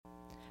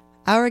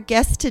Our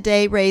guest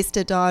today raised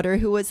a daughter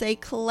who was a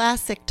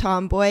classic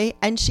tomboy,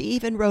 and she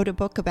even wrote a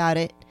book about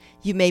it.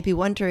 You may be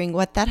wondering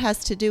what that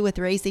has to do with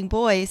raising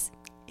boys.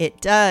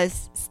 It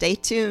does. Stay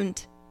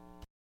tuned.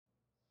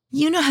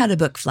 You know how to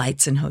book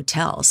flights and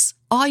hotels.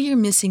 All you're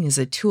missing is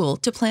a tool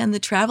to plan the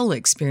travel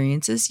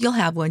experiences you'll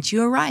have once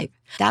you arrive.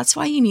 That's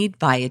why you need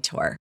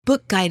Viator.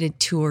 Book guided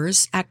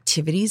tours,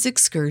 activities,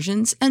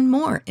 excursions, and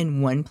more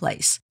in one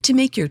place to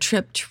make your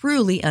trip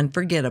truly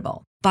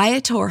unforgettable.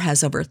 Viator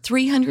has over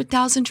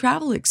 300,000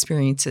 travel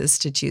experiences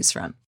to choose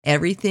from.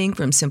 Everything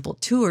from simple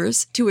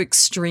tours to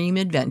extreme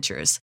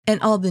adventures and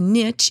all the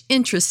niche,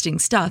 interesting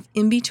stuff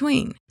in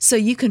between. So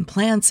you can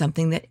plan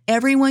something that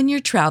everyone you're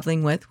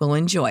traveling with will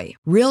enjoy.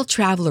 Real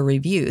traveler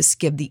reviews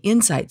give the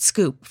inside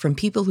scoop from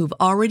people who've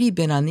already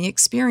been on the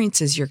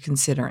experiences you're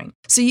considering.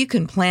 So you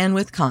can plan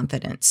with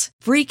confidence.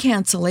 Free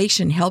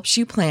cancellation helps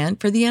you plan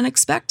for the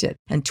unexpected.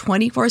 And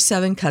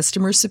 24/7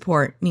 customer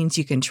support means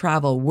you can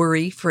travel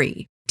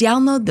worry-free.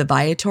 Download the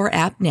Viator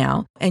app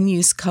now and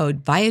use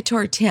code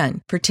Viator10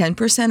 for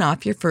 10%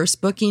 off your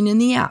first booking in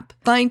the app.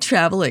 Find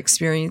travel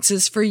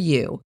experiences for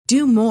you.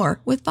 Do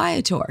more with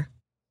Viator.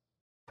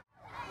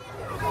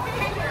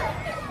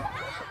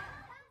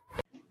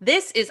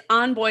 This is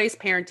On Boys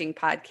Parenting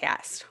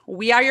Podcast.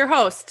 We are your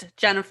hosts,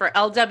 Jennifer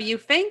L.W.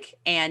 Fink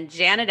and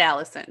Janet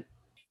Allison.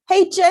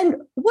 Hey,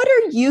 Jen, what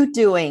are you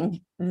doing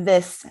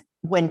this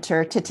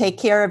winter to take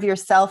care of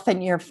yourself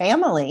and your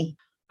family?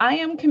 I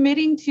am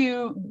committing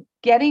to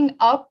getting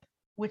up,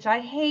 which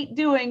I hate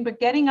doing, but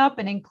getting up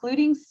and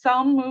including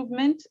some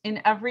movement in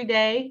every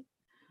day.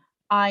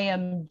 I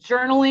am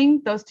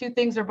journaling. Those two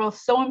things are both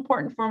so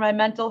important for my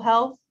mental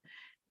health.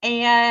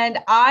 And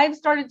I've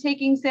started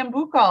taking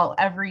Sambucol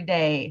every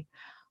day.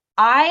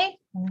 I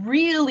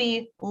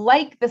really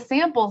like the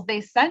samples they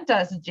sent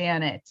us,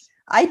 Janet.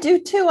 I do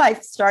too.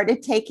 I've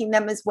started taking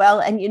them as well.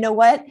 And you know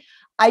what?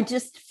 I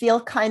just feel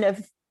kind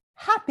of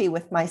happy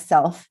with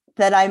myself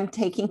that I'm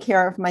taking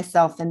care of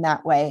myself in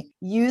that way,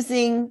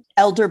 using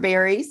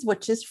elderberries,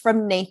 which is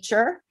from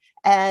nature,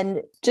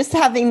 and just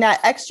having that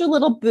extra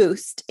little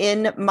boost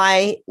in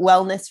my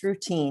wellness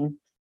routine.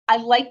 I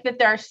like that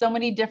there are so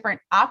many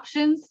different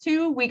options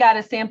too. We got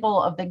a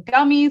sample of the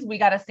gummies, we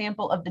got a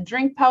sample of the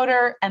drink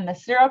powder and the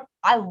syrup.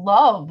 I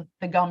love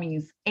the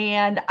gummies.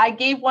 And I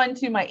gave one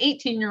to my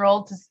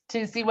 18-year-old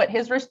to see what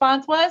his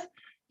response was.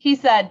 He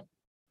said,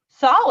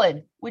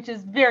 solid, which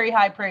is very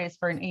high praise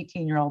for an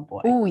 18-year-old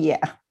boy. Oh, yeah.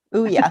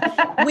 Oh,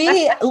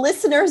 yeah.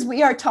 Listeners,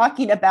 we are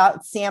talking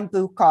about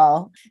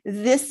Sambucol.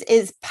 This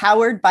is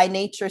powered by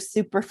Nature's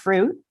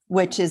Superfruit,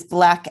 which is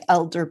black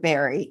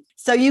elderberry.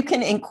 So you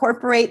can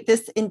incorporate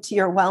this into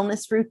your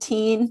wellness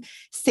routine.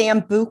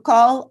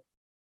 Sambucol,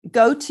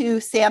 go to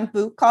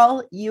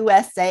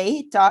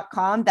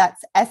sambucolusa.com.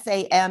 That's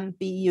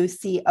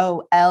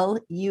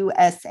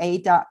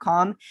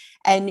SAMBUCOLUSA.com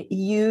and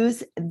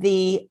use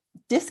the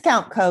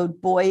discount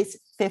code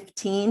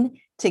BOYS15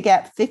 to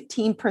get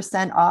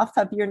 15% off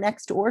of your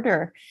next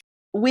order.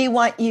 We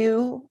want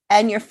you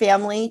and your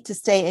family to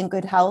stay in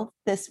good health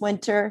this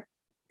winter.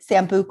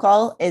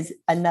 Sambucol is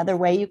another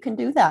way you can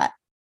do that.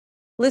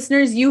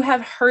 Listeners, you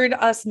have heard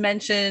us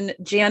mention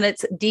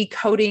Janet's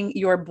Decoding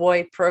Your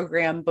Boy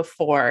program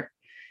before.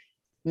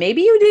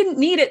 Maybe you didn't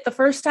need it the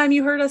first time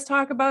you heard us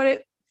talk about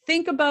it.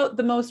 Think about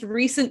the most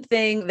recent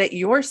thing that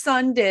your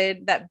son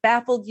did that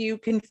baffled you,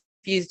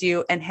 confused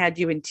you, and had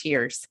you in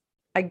tears.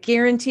 I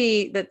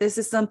guarantee that this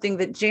is something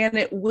that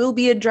Janet will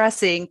be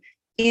addressing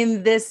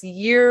in this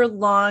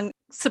year-long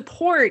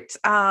support,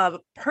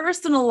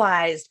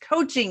 personalized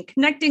coaching,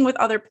 connecting with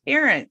other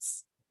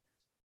parents.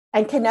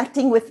 And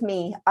connecting with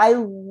me. I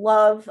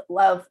love,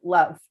 love,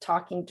 love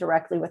talking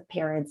directly with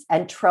parents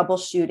and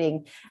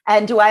troubleshooting.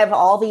 And do I have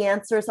all the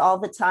answers all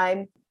the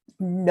time?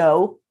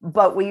 No,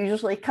 but we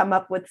usually come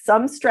up with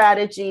some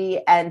strategy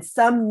and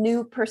some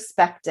new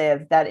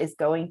perspective that is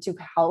going to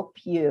help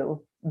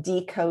you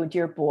decode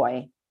your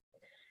boy.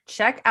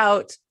 Check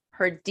out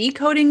her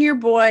Decoding Your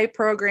Boy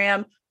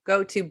program.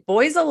 Go to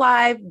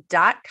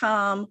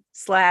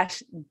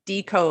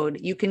boysalive.com/decode.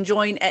 You can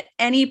join at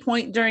any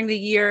point during the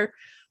year,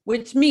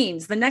 which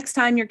means the next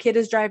time your kid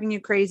is driving you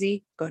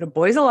crazy, go to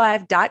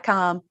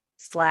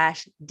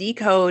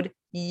boysalive.com/decode.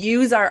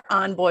 Use our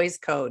On Boys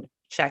code.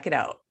 Check it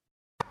out.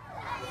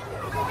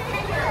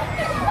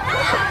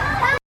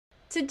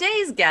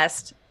 Today's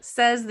guest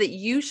says that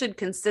you should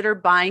consider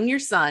buying your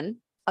son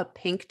a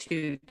pink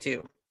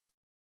tutu.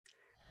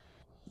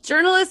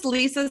 Journalist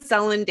Lisa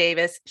Selin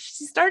Davis,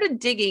 she started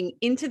digging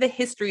into the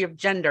history of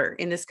gender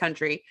in this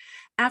country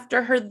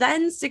after her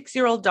then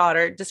 6-year-old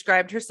daughter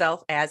described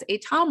herself as a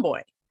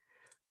tomboy.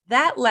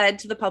 That led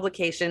to the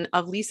publication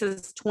of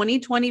Lisa's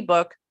 2020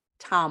 book,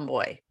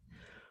 Tomboy,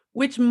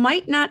 which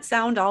might not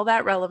sound all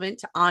that relevant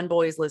to On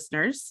Boys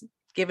listeners,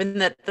 given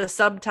that the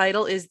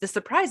subtitle is The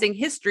Surprising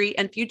History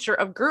and Future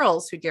of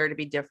Girls Who Dare to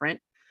Be Different.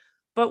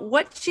 But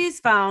what she's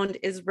found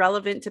is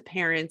relevant to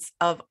parents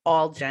of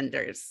all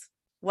genders.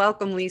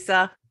 Welcome,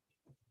 Lisa.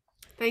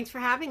 Thanks for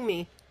having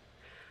me.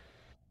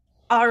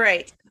 All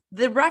right.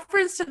 The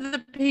reference to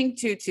the pink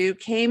tutu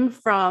came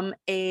from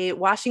a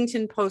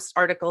Washington Post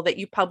article that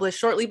you published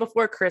shortly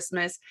before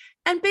Christmas.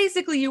 And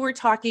basically, you were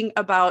talking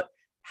about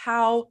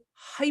how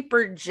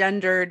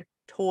hypergendered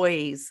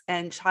toys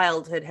and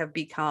childhood have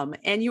become.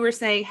 And you were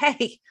saying,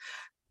 hey,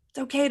 it's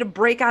okay to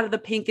break out of the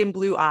pink and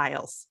blue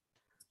aisles.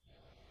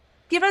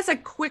 Give us a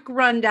quick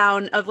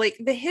rundown of like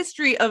the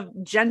history of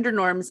gender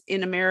norms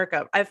in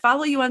America. I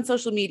follow you on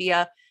social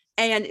media,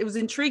 and it was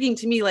intriguing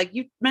to me. Like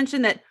you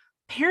mentioned that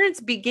parents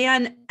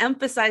began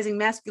emphasizing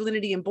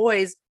masculinity in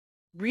boys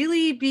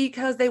really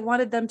because they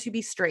wanted them to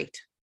be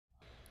straight.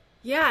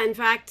 Yeah, in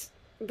fact,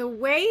 the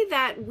way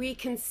that we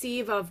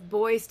conceive of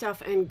boy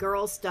stuff and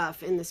girl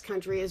stuff in this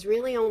country is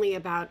really only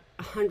about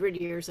 100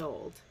 years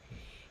old.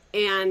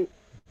 And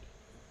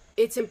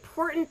it's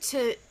important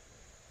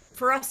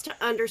for us to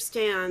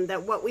understand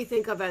that what we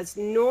think of as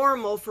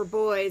normal for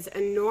boys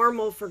and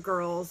normal for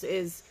girls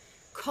is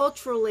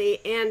culturally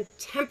and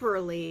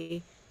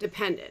temporally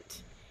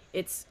dependent.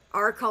 It's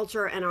our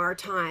culture and our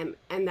time,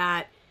 and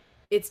that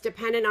it's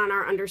dependent on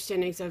our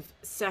understandings of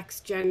sex,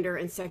 gender,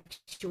 and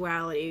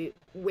sexuality,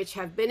 which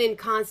have been in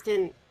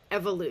constant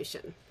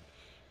evolution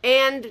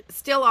and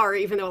still are,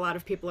 even though a lot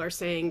of people are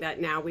saying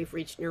that now we've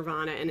reached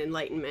nirvana and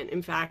enlightenment.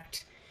 In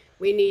fact,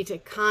 we need to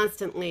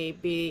constantly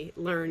be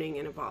learning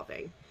and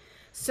evolving.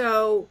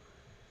 So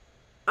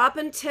up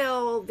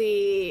until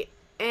the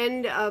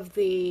end of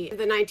the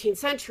 19th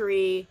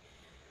century,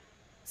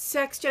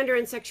 sex, gender,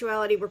 and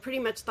sexuality were pretty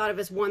much thought of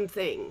as one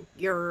thing.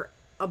 You're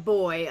a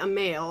boy, a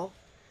male,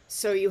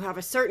 so you have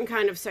a certain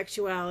kind of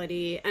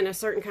sexuality and a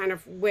certain kind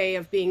of way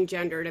of being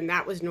gendered, and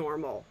that was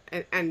normal.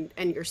 And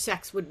your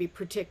sex would be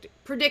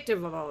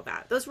predictive of all of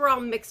that. Those were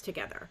all mixed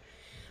together.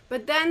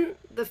 But then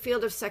the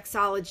field of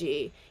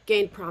sexology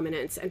gained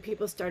prominence, and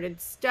people started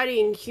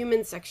studying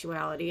human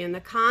sexuality, and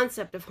the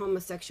concept of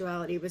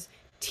homosexuality was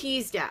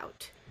teased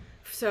out.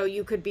 So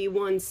you could be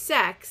one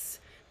sex,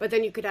 but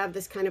then you could have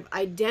this kind of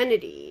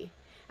identity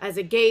as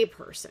a gay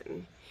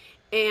person.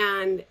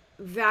 And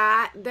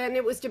that then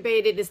it was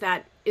debated, is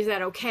that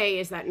okay?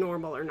 Is that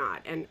normal or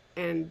not?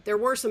 And there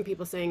were some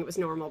people saying it was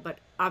normal, but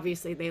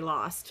obviously they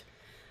lost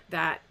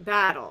that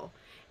battle.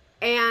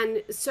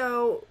 And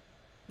so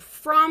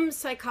from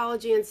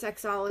psychology and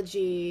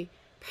sexology,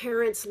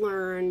 parents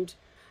learned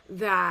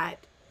that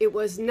it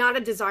was not a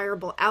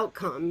desirable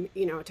outcome,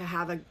 to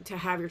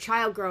have your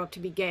child grow up to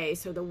be gay.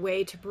 So the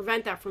way to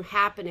prevent that from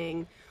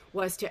happening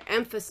was to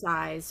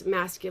emphasize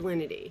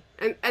masculinity.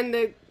 And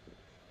the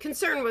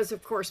concern was,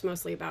 of course,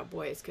 mostly about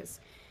boys, because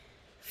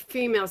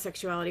female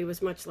sexuality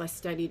was much less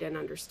studied and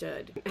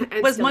understood.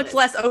 It was much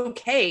less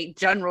okay,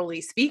 generally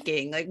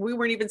speaking. Like we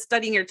weren't even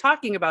studying or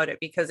talking about it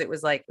because it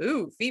was like,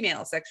 ooh,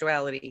 female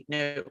sexuality.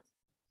 No.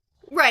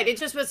 Right. It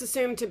just was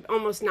assumed to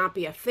almost not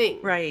be a thing.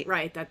 Right.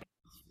 Right. That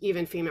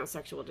even female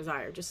sexual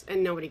desire,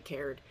 and nobody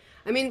cared.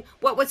 I mean,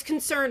 what was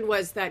concerned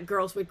was that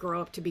girls would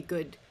grow up to be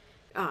good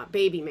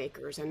baby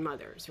makers and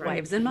mothers, right?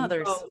 Wives and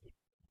mothers.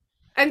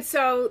 And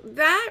so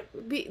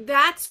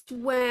that's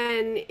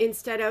when,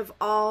 instead of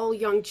all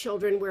young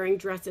children wearing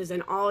dresses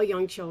and all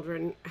young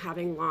children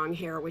having long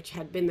hair, which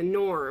had been the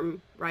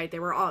norm, right? They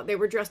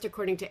were dressed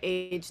according to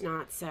age,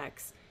 not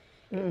sex.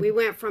 We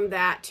went from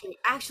that to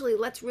actually,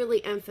 let's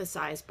really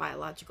emphasize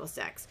biological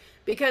sex,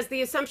 because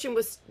the assumption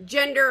was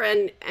gender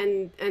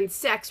and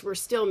sex were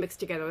still mixed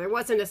together. There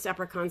wasn't a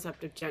separate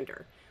concept of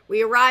gender.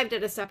 We arrived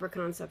at a separate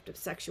concept of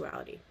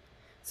sexuality.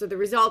 So the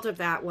result of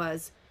that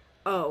was,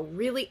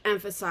 really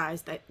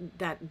emphasize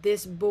that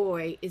this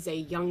boy is a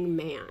young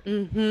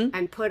man,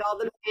 and put all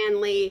the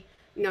manly,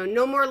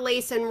 no more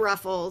lace and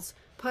ruffles,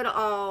 put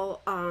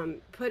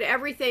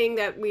everything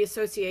that we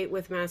associate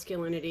with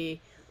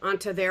masculinity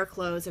onto their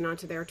clothes and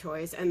onto their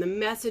toys. And the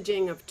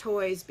messaging of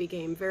toys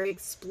became very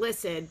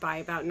explicit by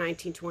about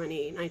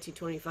 1920,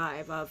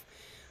 1925 of,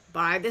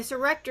 buy this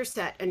erector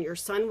set and your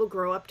son will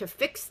grow up to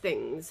fix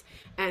things,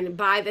 and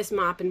buy this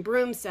mop and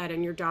broom set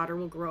and your daughter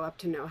will grow up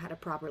to know how to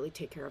properly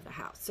take care of the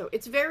house. So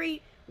it's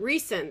very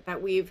recent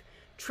that we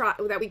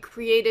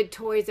created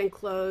toys and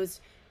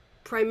clothes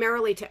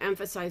primarily to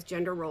emphasize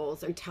gender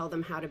roles and tell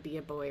them how to be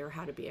a boy or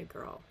how to be a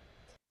girl.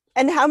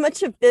 And how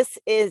much of this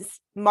is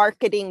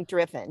marketing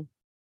driven?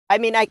 I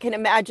mean, I can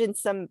imagine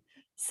some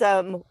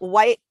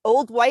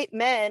old white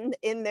men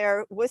in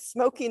there with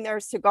smoking their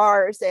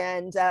cigars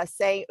and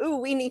saying, "Ooh,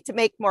 we need to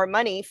make more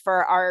money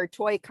for our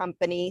toy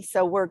company,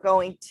 so we're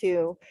going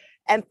to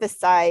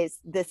emphasize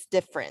this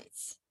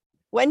difference."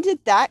 When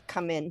did that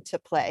come into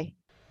play?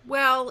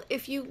 Well,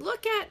 if you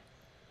look at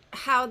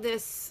how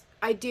this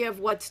idea of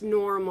what's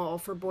normal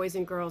for boys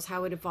and girls,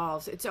 how it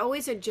evolves, it's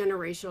always a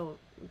generational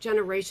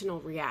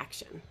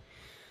reaction.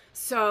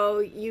 So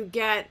you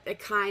get a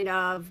kind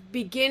of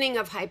beginning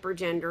of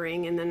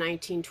hypergendering in the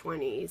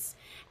 1920s,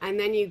 and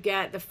then you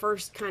get the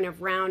first kind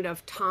of round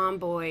of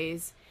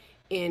tomboys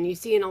And you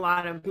see in a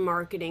lot of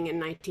marketing in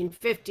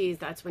 1950s,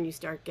 that's when you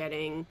start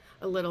getting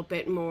a little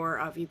bit more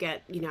of, you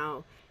get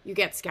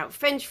Scout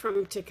Finch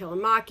from To Kill a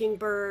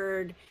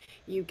Mockingbird.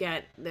 You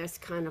get this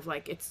kind of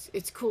like,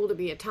 it's cool to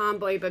be a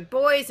tomboy, but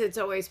boys, it's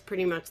always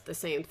pretty much the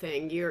same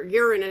thing.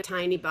 You're in a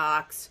tiny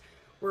box.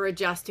 We're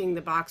adjusting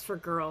the box for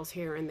girls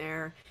here and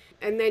there.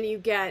 And then you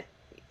get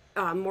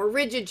more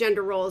rigid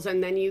gender roles,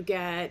 and then you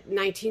get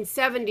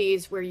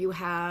 1970s where you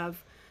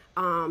have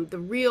the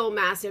real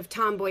massive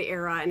tomboy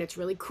era, and it's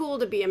really cool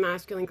to be a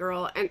masculine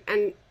girl.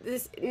 And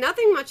this,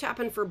 nothing much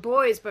happened for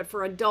boys, but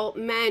for adult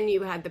men,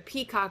 you had the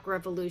Peacock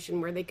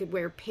Revolution where they could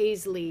wear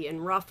paisley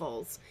and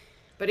ruffles.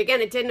 But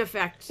again, it didn't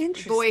affect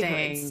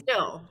boyhood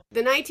still.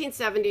 The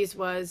 1970s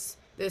was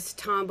this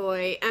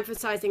tomboy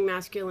emphasizing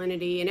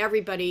masculinity in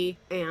everybody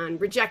and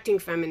rejecting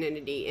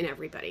femininity in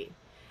everybody.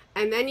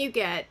 And then you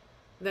get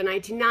the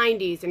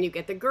 1990s and you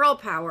get the girl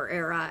power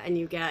era, and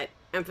you get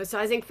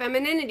emphasizing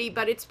femininity,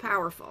 but it's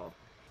powerful.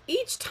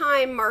 Each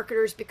time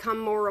marketers become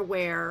more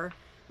aware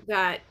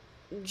that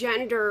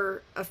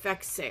gender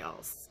affects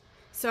sales.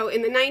 So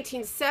in the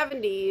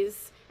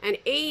 1970s and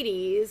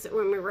 80s,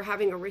 when we were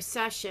having a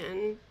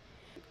recession,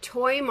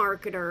 toy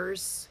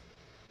marketers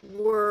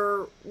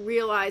were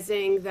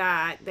realizing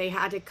that they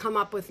had to come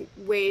up with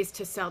ways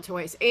to sell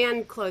toys,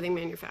 and clothing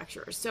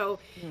manufacturers. So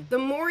the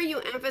more you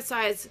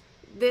emphasize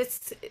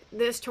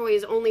this toy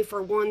is only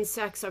for one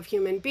sex of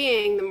human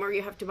being, the more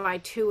you have to buy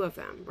two of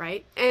them,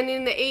 right? And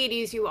in the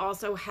 80s, you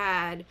also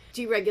had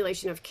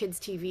deregulation of kids'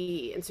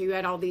 TV. And so you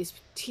had all these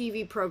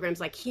TV programs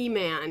like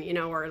He-Man,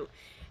 or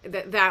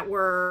that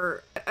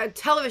were a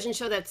television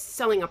show that's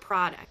selling a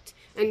product.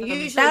 And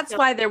usually that's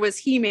why there was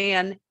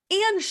He-Man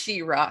and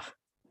She-Ra.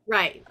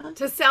 Right.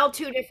 To sell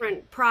two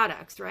different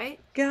products, right?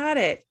 Got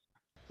it.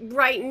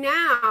 Right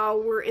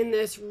now, we're in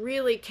this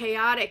really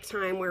chaotic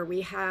time where we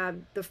have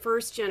the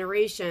first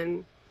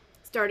generation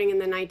starting in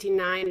the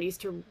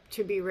 1990s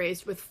to be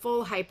raised with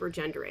full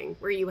hypergendering,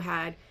 where you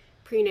had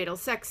prenatal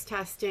sex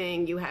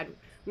testing, you had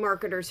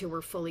marketers who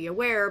were fully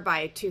aware.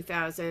 By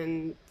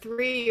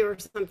 2003 or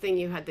something,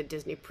 you had the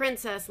Disney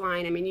Princess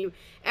line. I mean,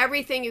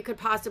 everything you could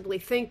possibly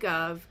think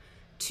of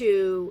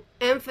to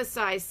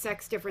emphasize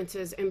sex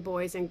differences in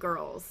boys and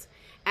girls.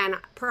 And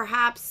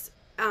perhaps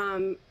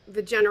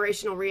the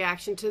generational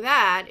reaction to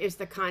that is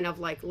the kind of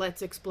like,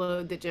 let's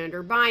explode the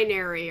gender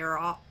binary,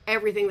 or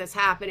everything that's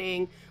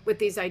happening with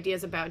these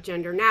ideas about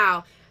gender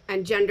now,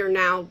 and gender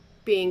now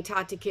being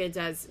taught to kids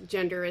as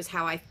gender is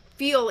how I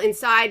feel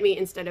inside me,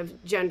 instead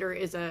of gender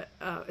is a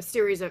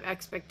series of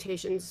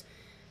expectations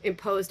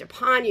imposed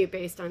upon you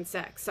based on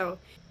sex. So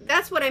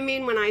that's what I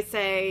mean when I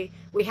say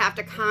we have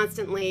to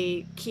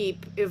constantly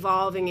keep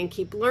evolving and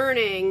keep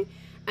learning,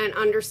 and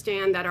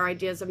understand that our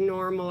ideas of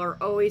normal are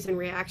always in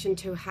reaction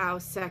to how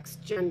sex,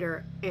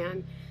 gender,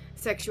 and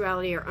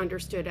sexuality are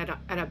understood at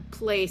a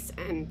place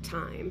and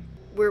time.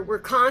 We're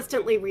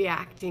constantly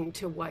reacting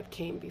to what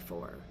came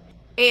before.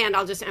 And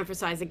I'll just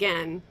emphasize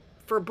again,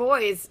 for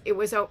boys,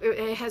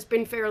 it has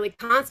been fairly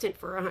constant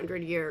for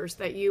 100 years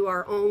that you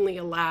are only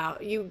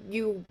allowed,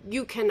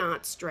 you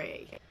cannot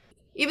stray.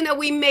 Even though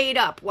we made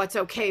up what's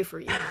okay for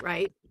you,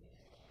 right?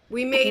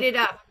 We made it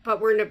up,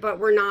 but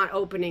we're not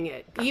opening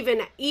it,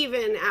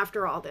 even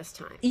after all this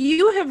time.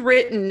 You have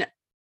written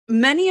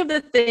many of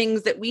the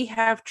things that we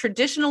have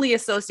traditionally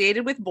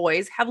associated with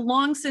boys have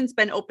long since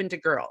been open to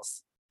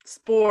girls.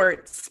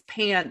 Sports,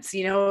 pants,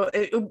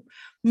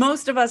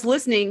 most of us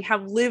listening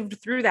have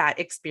lived through that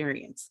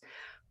experience.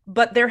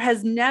 But there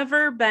has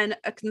never been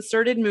a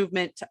concerted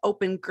movement to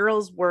open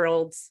girls'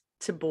 worlds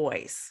to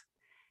boys.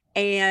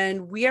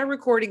 And we are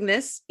recording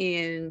this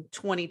in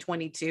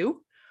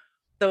 2022.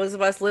 Those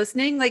of us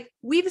listening,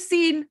 we've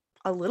seen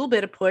a little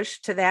bit of push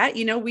to that.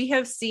 We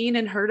have seen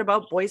and heard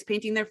about boys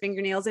painting their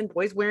fingernails and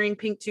boys wearing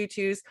pink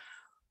tutus.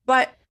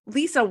 But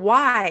Lisa,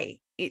 why?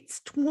 It's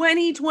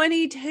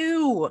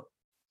 2022.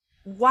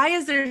 Why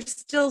is there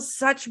still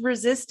such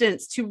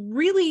resistance to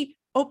really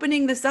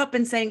opening this up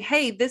and saying,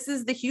 hey, this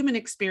is the human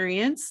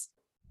experience?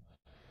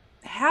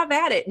 Have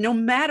at it, no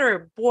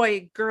matter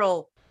boy,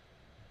 girl.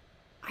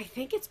 I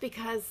think it's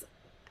because,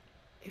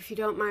 if you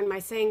don't mind my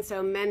saying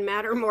so, men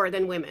matter more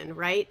than women,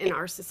 right, in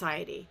our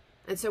society.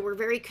 And so we're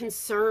very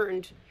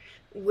concerned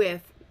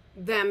with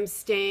them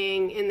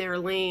staying in their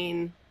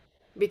lane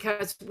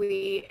because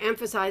we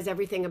emphasize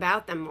everything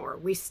about them more.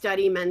 We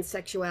study men's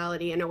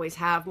sexuality and always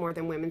have more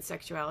than women's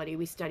sexuality.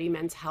 We study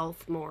men's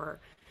health more.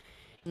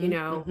 There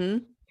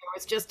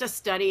was just a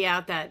study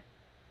out that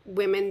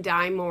women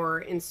die more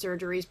in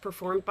surgeries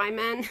performed by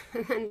men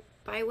than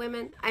by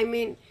women. I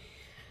mean,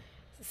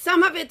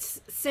 some of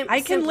it's I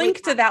can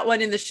link to that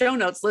one in the show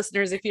notes,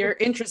 listeners, if you're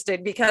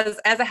interested, because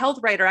as a health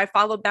writer, I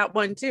followed that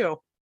one too.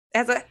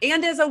 As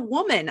a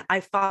woman, I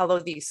follow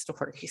these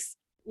stories.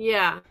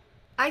 Yeah,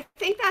 I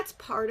think that's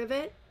part of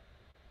it.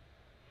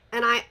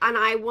 And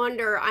I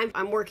wonder,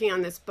 I'm working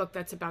on this book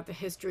that's about the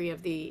history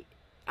of the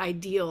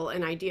idea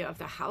of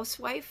the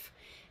housewife.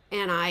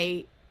 And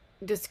I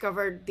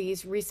discovered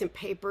these recent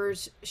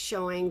papers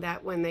showing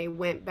that when they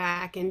went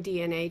back and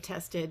DNA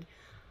tested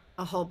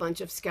a whole bunch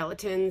of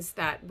skeletons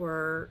that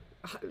were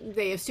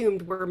they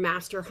assumed were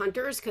master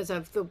hunters because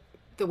of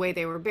the way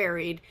they were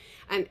buried,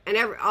 and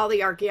all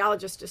the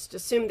archaeologists just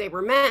assumed they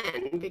were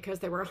men because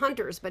they were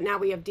hunters. But now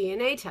we have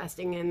DNA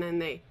testing, and then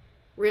they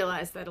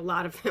realized that a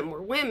lot of them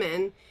were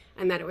women,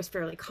 and that it was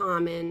fairly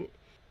common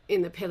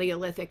in the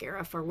Paleolithic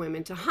era for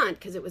women to hunt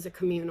because it was a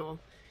communal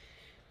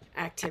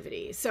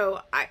activity.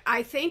 So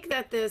I think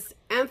that this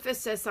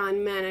emphasis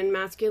on men and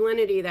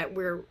masculinity, that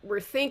we're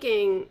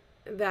thinking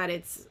that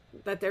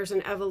there's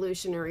an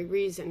evolutionary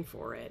reason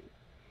for it.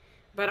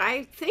 But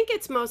I think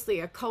it's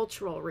mostly a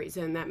cultural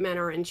reason that men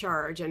are in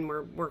charge and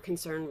we're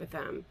concerned with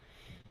them.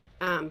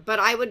 But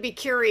I would be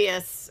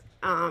curious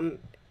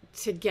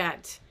to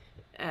get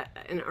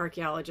an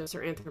archaeologist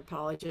or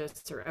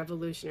anthropologist or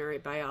evolutionary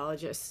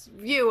biologist's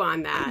view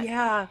on that.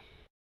 Yeah.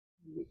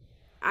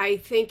 I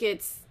think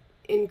it's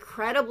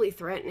incredibly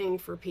threatening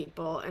for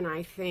people, and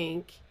I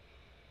think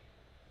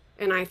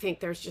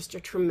there's just a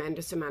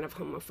tremendous amount of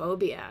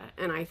homophobia.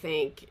 And I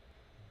think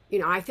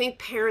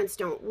parents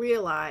don't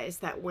realize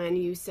that when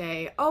you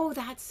say, oh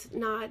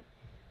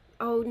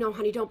no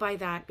honey, don't buy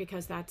that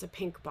because that's a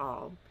pink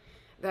ball,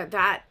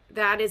 that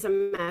is a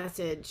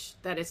message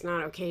that it's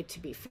not okay to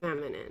be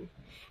feminine.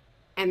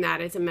 And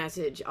that is a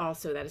message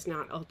also that it's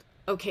not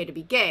okay to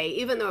be gay,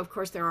 even though of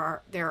course there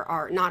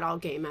are not all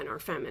gay men are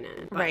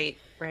feminine. But,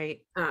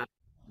 Right.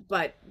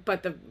 But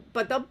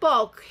the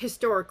bulk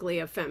historically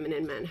of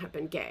feminine men have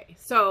been gay.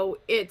 So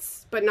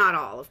but not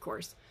all, of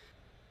course.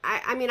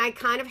 I mean, I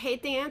kind of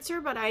hate the answer,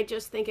 but I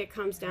just think it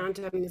comes down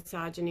to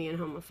misogyny and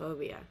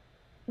homophobia.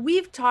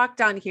 We've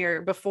talked on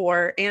here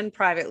before and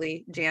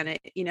privately, Janet,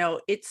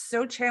 it's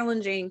so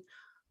challenging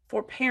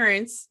for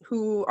parents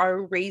who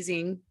are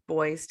raising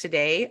boys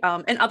today,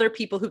 and other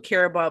people who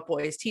care about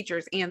boys,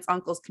 teachers, aunts,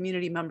 uncles,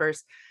 community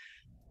members.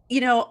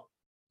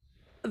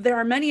 There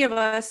are many of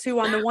us who,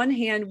 on the one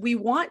hand, we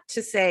want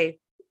to say,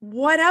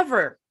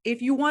 whatever,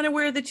 if you want to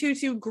wear the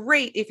tutu,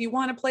 great. If you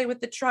want to play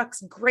with the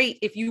trucks, great.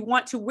 If you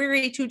want to wear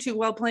a tutu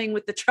while playing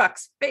with the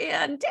trucks,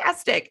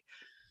 fantastic.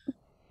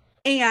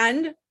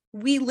 And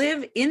we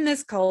live in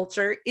this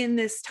culture, in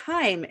this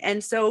time.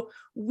 And so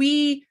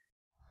we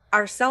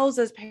ourselves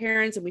as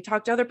parents, and we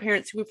talk to other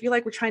parents who feel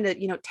like we're trying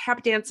to,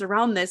 tap dance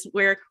around this,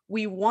 where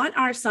we want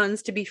our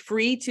sons to be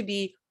free to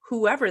be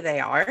whoever they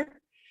are.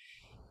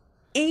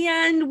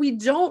 And we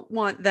don't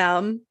want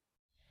them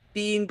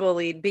being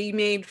bullied, being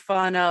made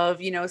fun of,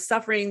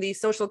 suffering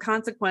these social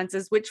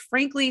consequences, which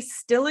frankly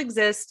still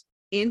exist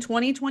in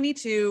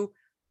 2022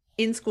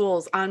 in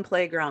schools, on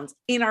playgrounds,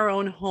 in our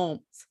own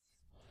homes.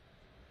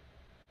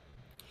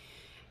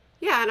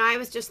 Yeah, and I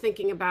was just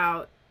thinking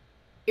about,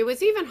 it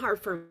was even hard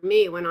for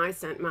me when I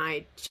sent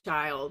my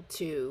child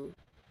to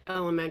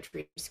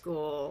elementary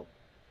school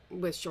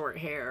with short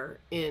hair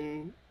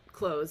in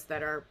clothes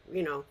that are,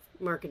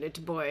 marketed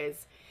to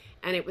boys.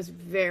 And it was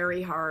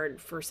very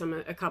hard for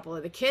a couple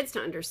of the kids to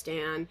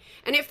understand.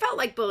 And it felt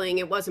like bullying.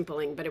 It wasn't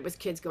bullying, but it was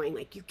kids going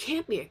like, you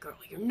can't be a girl.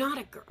 You're not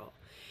a girl.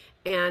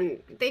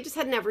 And they just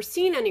had never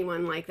seen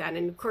anyone like that.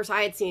 And of course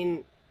I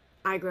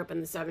grew up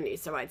in the 70s,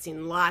 so I'd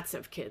seen lots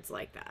of kids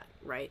like that,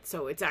 right?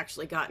 So it's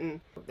actually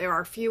there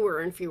are fewer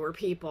and fewer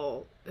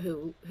people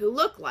who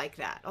look like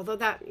that. Although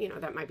that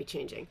might be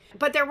changing.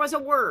 But there was a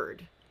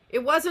word. It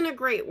wasn't a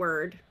great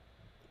word.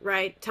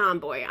 Right?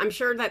 Tomboy. I'm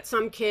sure that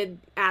some kid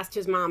asked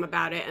his mom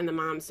about it and the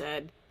mom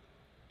said,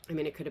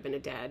 it could have been a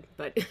dad,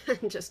 but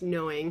just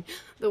knowing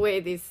the way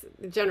these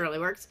generally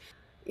works,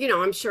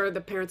 I'm sure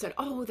the parent said,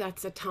 oh,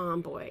 that's a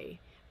tomboy.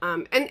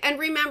 And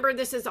remember,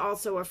 this is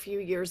also a few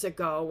years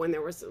ago when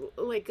there was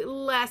like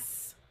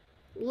less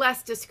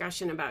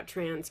discussion about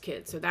trans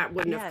kids. So that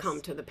wouldn't have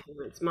come to the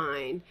parent's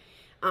mind.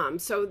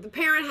 So the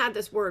parent had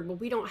this word, well,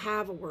 we don't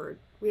have a word.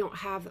 We don't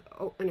have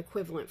an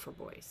equivalent for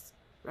boys,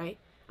 right?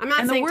 I'm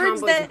not saying the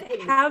words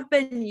that have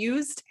been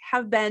used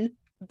have been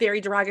very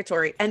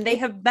derogatory, and they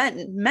have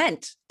been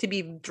meant to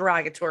be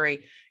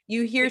derogatory.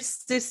 You hear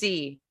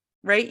sissy,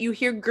 right? You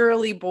hear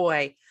girly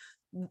boy.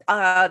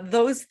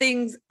 Those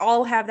things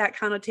all have that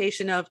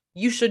connotation of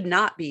you should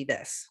not be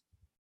this.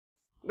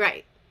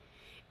 Right.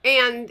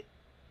 And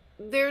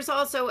there's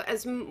also,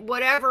 as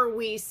whatever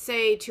we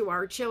say to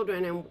our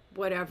children and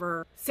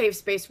whatever safe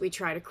space we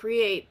try to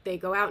create, they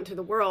go out into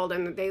the world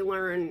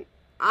and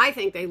I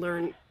think they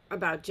learn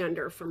about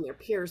gender from their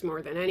peers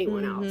more than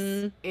anyone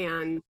else.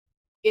 And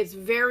it's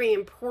very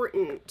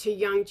important to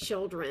young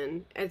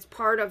children as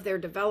part of their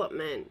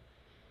development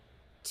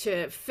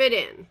to fit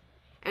in.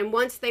 And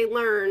once they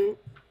learn,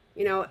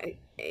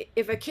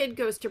 if a kid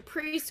goes to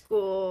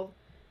preschool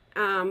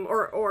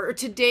or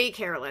to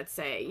daycare, let's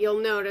say, you'll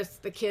notice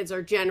the kids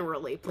are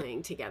generally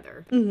playing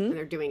together and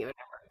they're doing whatever.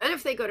 Then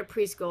if they go to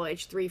preschool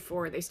age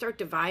 3-4, they start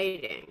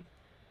dividing.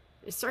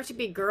 It starts to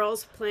be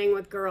girls playing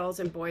with girls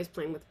and boys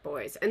playing with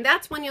boys. And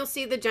that's when you'll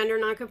see the gender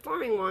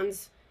nonconforming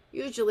ones,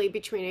 usually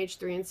between age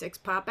 3 and 6,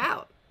 pop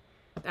out.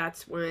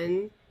 That's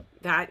when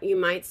that you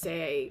might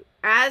say,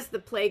 as the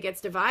play gets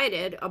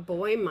divided, a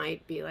boy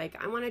might be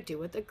like, I want to do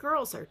what the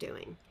girls are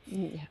doing.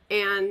 Yeah.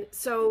 And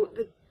so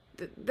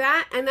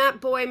that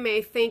boy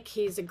may think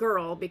he's a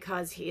girl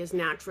because he is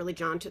naturally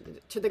drawn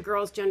to the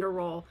girl's gender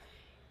role.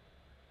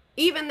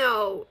 even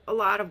though a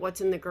lot of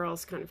what's in the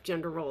girls' kind of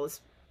gender role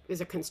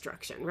is a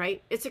construction,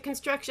 right? It's a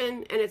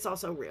construction and it's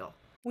also real.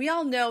 We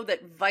all know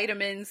that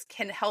vitamins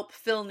can help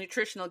fill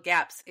nutritional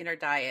gaps in our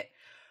diet.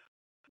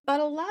 But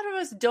a lot of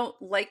us don't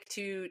like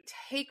to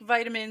take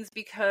vitamins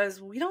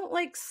because we don't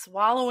like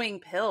swallowing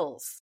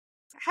pills.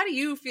 How do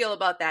you feel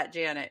about that,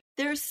 Janet?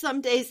 There's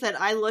some days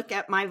that I look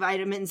at my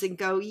vitamins and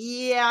go,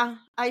 yeah,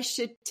 I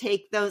should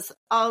take those.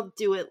 I'll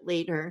do it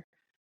later.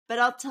 But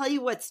I'll tell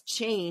you what's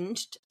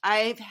changed.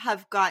 I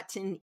have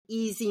gotten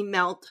Easy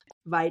Melt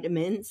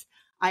vitamins.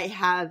 I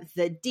have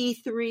the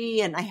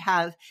D3 and I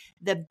have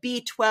the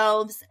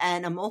B12s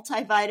and a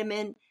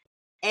multivitamin.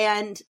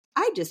 And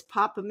I just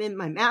pop them in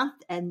my mouth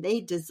and they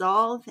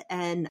dissolve,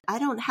 and I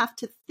don't have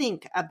to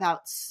think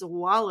about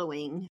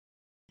swallowing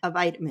a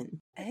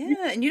vitamin.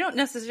 Yeah, and you don't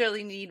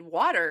necessarily need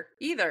water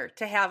either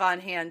to have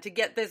on hand to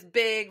get this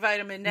big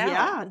vitamin down.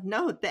 Yeah,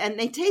 no, and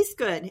they taste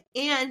good.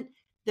 And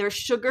they're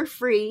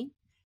sugar-free.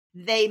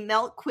 They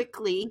melt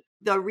quickly.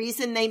 The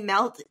reason they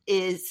melt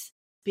is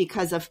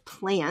because of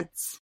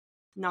plants,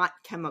 not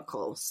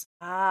chemicals.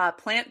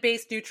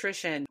 Plant-based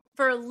nutrition.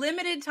 For a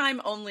limited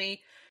time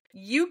only,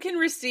 you can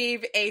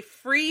receive a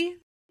free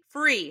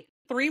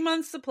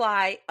 3-month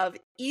supply of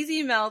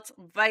Easy Melt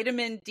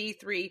Vitamin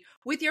D3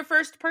 with your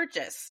first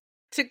purchase.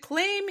 To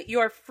claim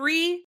your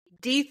free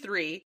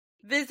D3,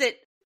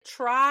 visit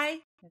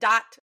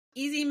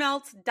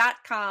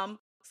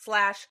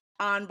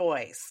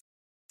try.easymelts.com/onboys.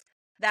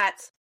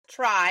 That's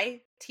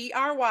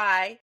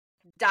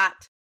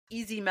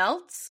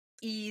try.easymelts,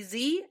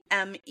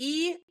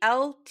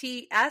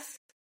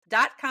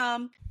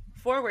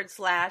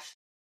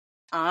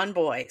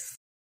 EasyMelts.com/onboys.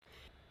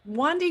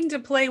 Wanting to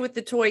play with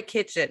the toy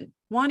kitchen,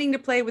 wanting to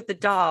play with the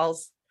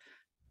dolls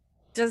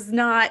does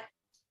not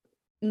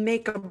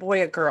make a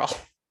boy a girl.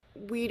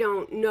 We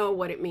don't know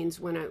what it means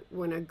when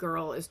a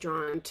girl is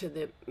drawn to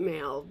the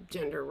male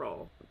gender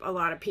role. A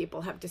lot of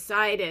people have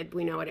decided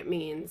we know what it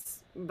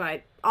means,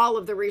 but all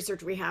of the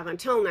research we have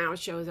until now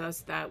shows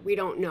us that we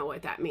don't know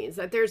what that means.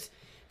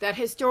 That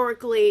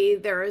historically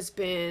there has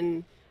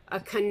been a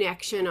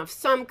connection of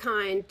some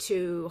kind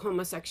to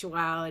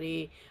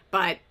homosexuality,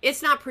 but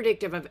it's not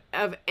predictive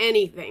of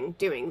anything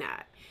doing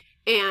that.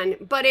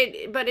 But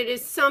it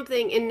is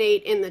something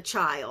innate in the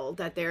child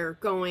that they're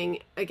going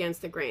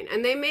against the grain.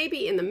 And they may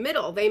be in the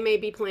middle, they may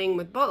be playing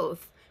with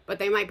both, but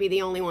they might be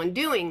the only one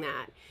doing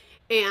that.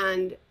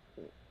 And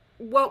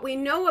what we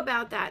know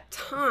about that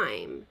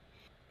time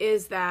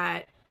is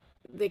that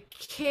the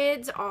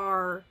kids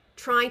are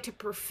trying to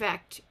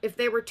perfect, if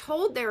they were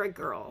told they're a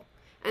girl,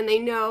 and they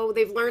know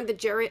they've learned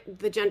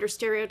the gender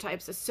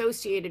stereotypes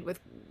associated with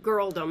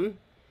girldom,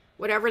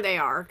 whatever they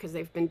are, because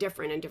they've been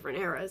different in different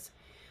eras,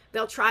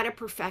 they'll try to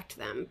perfect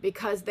them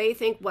because they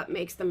think what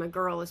makes them a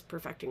girl is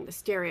perfecting the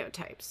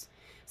stereotypes.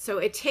 So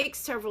it takes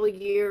several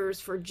years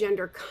for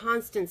gender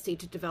constancy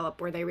to develop,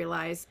 where they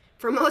realize,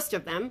 for most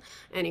of them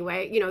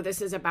anyway,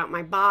 this is about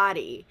my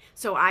body,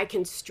 so I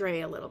can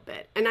stray a little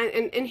bit.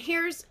 And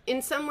here's,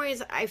 in some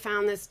ways, I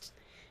found this,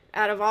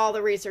 out of all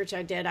the research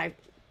I did,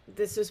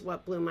 this is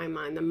what blew my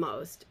mind the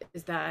most,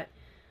 is that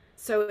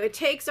so it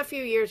takes a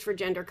few years for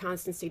gender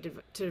constancy to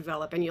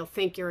develop, and you'll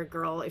think you're a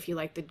girl if you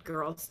like the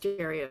girl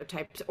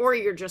stereotypes, or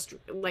you're just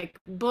like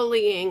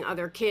bullying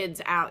other kids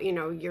out,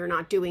 you're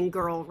not doing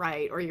girl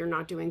right, or you're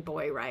not doing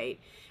boy right,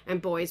 and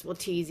boys will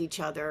tease each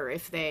other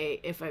if a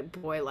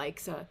boy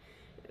likes a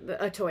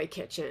toy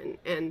kitchen,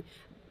 and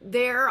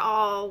they're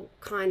all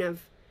kind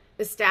of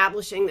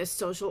establishing this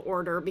social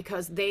order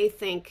because they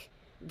think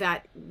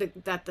that the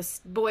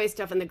boy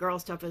stuff and the girl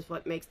stuff is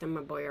what makes them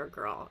a boy or a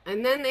girl.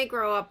 And then they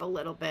grow up a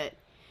little bit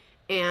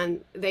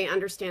and they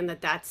understand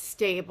that that's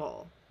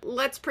stable.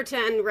 Let's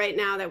pretend right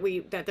now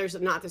that there's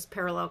not this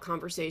parallel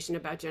conversation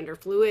about gender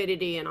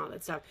fluidity and all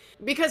that stuff,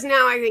 because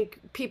now I think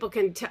people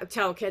can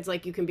tell kids,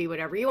 like, you can be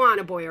whatever you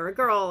want, a boy or a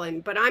girl.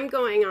 But I'm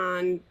going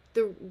on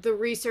the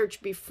research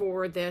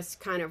before this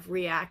kind of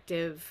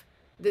reactive,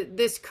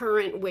 this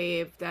current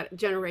wave, that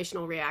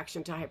generational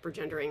reaction to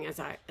hypergendering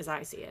as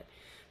I see it.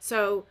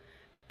 So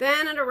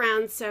then at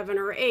around 7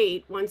 or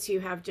 8, once you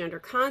have gender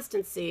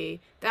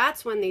constancy,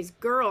 that's when these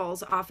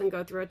girls often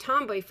go through a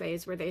tomboy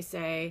phase where they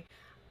say,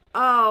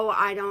 oh,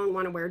 I don't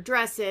want to wear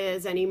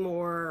dresses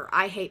anymore.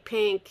 I hate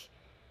pink.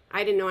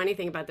 I didn't know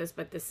anything about this,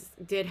 but this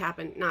did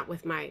happen, not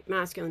with my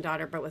masculine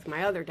daughter, but with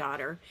my other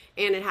daughter.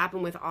 And it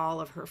happened with all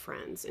of her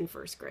friends in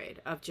first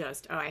grade, of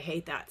just, oh, I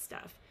hate that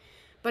stuff.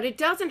 But it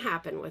doesn't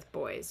happen with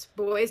boys.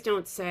 Boys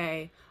don't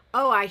say,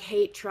 oh, I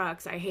hate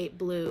trucks. I hate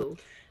blue.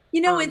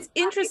 It's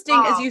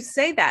interesting as you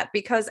say that,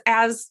 because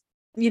as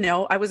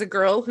I was a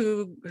girl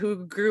who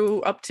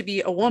grew up to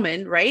be a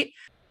woman, right?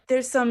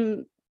 There's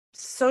some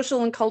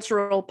social and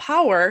cultural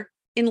power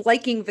in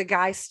liking the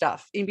guy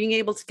stuff, in being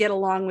able to get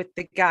along with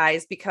the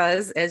guys,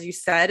 because, as you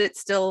said,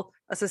 it's still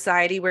a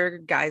society where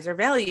guys are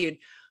valued.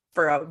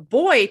 For a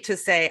boy to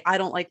say, I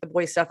don't like the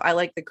boy stuff, I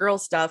like the girl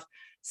stuff,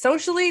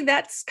 socially,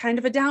 that's kind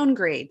of a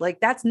downgrade. Like,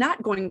 that's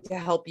not going to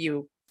help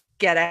you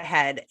get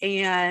ahead.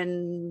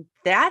 And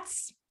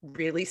that's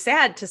really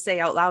sad to say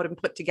out loud and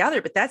put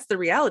together, but that's the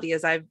reality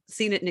as I've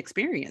seen it and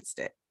experienced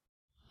it.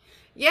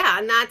 Yeah,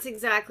 and that's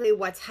exactly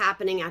what's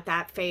happening at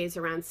that phase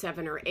around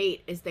 7 or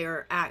 8 is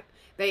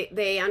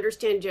they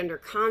understand gender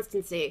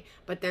constancy,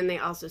 but then they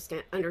also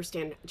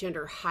understand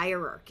gender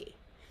hierarchy.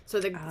 So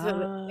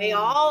they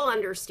all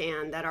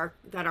understand that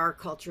our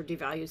culture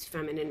devalues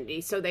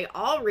femininity, so they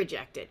all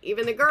reject it,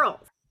 even the girls.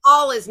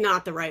 All is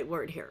not the right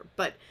word here,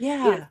 but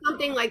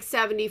something like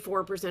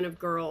 74% of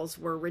girls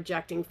were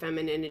rejecting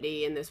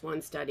femininity in this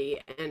one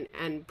study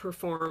and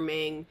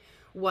performing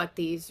what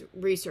these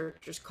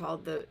researchers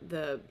called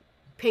the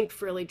pink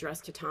frilly dress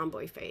to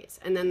tomboy phase.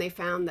 And then they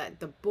found that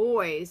the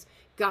boys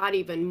got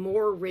even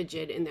more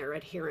rigid in their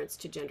adherence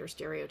to gender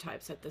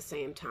stereotypes at the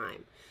same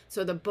time.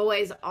 So the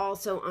boys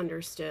also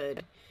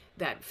understood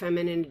that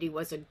femininity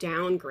was a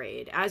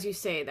downgrade, as you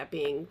say, that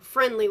being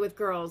friendly with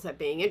girls, that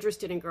being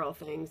interested in girl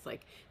things,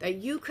 like that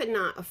you could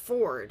not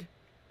afford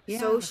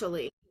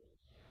socially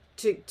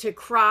to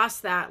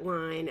cross that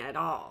line at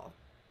all.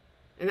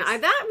 And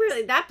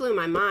that blew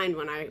my mind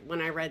when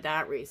I read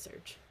that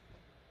research.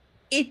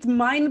 It's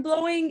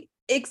mind-blowing,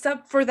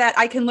 except for that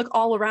I can look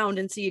all around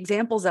and see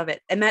examples of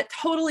it. And that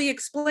totally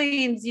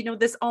explains,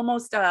 this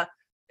almost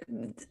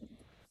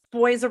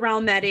boys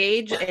around that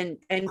age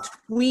and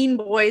tween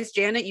boys.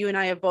 Janet, you and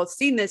I have both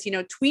seen this,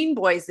 tween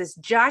boys, this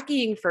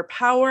jockeying for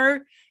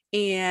power,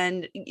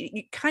 and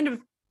you kind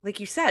of, like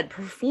you said,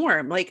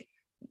 perform. Like,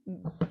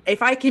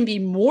 if I can be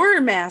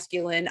more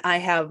masculine, I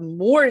have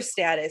more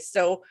status.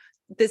 So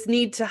this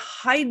need to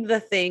hide the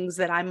things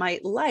that I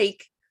might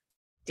like,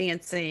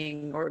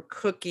 dancing or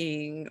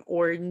cooking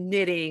or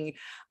knitting.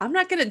 I'm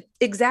not going to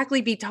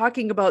exactly be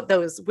talking about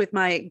those with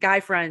my guy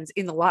friends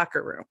in the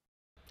locker room.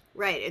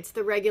 Right. It's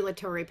the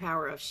regulatory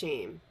power of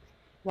shame.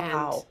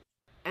 Wow.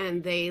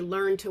 And they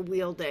learn to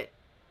wield it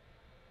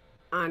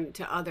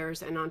onto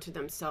others and onto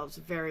themselves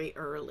very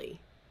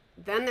early.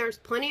 Then there's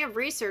plenty of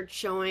research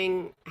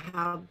showing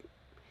how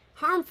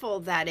harmful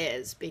that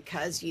is,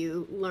 because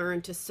you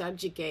learn to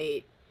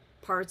subjugate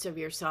parts of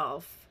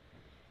yourself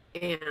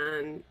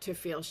and to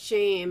feel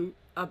shame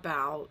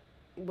about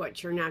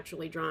what you're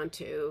naturally drawn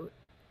to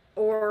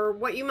or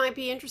what you might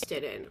be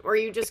interested in, or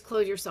you just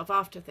close yourself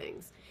off to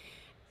things.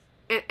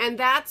 And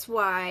that's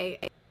why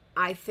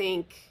I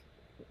think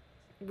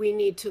we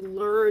need to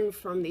learn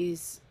from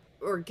these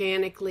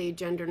organically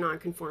gender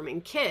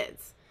nonconforming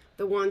kids,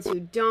 the ones who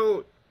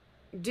don't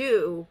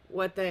do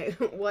what the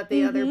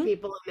other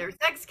people in their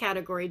sex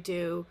category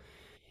do,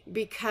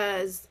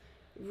 because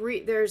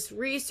there's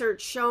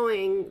research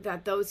showing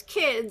that those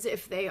kids,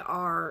 if they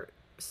are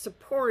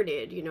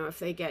supported, if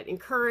they get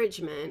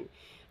encouragement,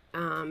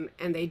 and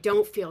they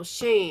don't feel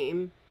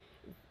shame,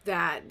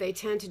 that they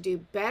tend to do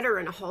better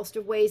in a host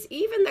of ways,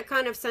 even the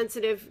kind of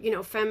sensitive,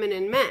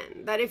 feminine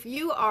men. That if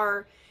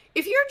you're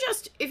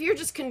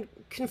just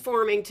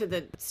conforming to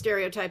the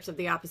stereotypes of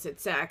the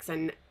opposite sex,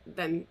 and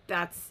then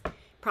that's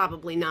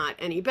probably not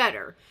any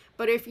better.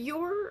 But if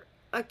you're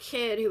a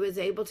kid who is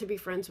able to be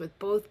friends with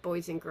both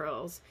boys and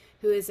girls,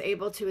 who is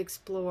able to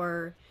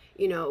explore,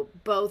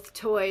 both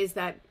toys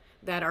that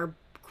are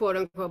quote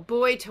unquote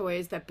boy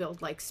toys that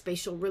build like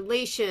spatial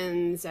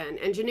relations and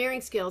engineering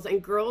skills,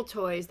 and girl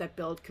toys that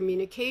build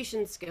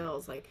communication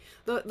skills, like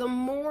the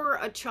more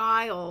a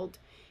child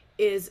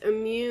is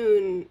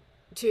immune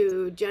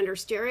to gender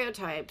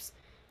stereotypes,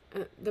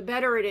 the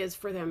better it is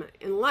for them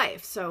in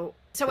life. So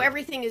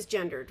everything is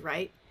gendered,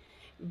 right?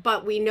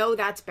 But we know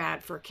that's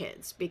bad for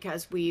kids,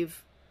 because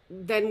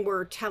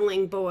we're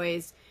telling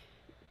boys,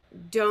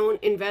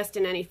 don't invest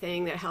in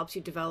anything that helps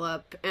you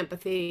develop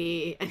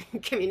empathy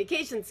and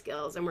communication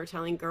skills. And we're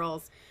telling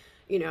girls,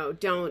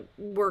 don't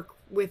work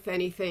with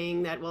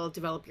anything that will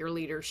develop your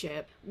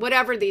leadership,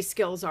 whatever these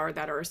skills are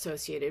that are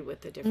associated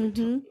with the different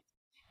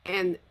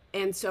toys.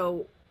 And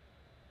so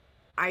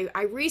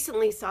I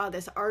recently saw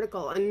this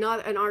article, an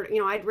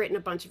article, I'd written a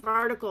bunch of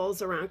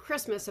articles around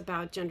Christmas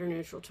about gender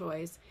neutral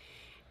toys.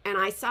 And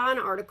I saw an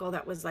article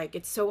that was like,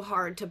 it's so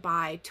hard to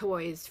buy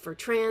toys for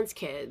trans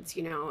kids,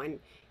 and,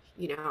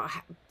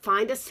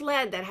 find a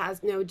sled that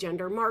has no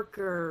gender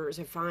markers,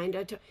 or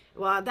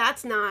well,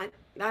 that's not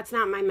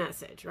my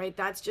message, right?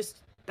 That's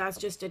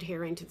just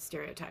adhering to the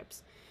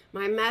stereotypes.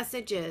 My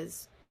message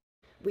is,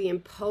 we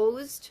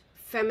imposed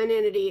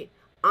femininity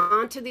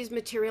onto these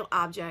material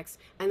objects,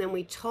 and then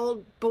we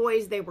told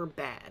boys they were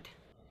bad.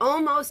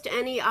 Almost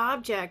any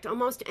object,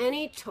 almost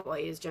any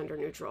toy is gender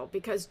neutral,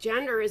 because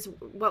gender is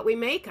what we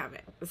make of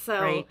it. So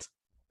right.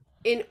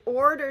 In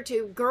order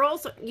to,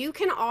 girls, you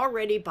can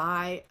already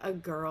buy a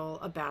girl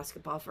a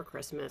basketball for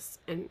Christmas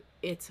and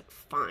it's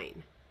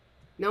fine.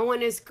 No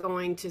one is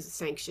going to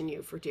sanction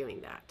you for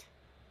doing that.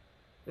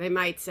 They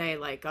might say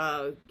like,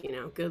 oh,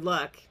 good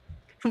luck.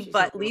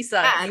 But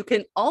Lisa, you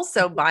can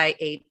also buy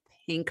a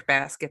pink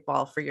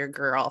basketball for your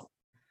girl.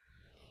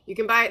 You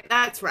can buy,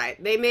 that's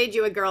right. They made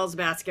you a girl's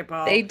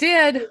basketball. They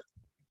did.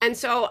 And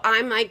so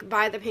I'm like,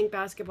 buy the pink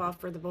basketball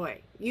for the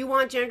boy. You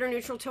want gender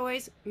neutral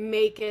toys?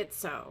 Make it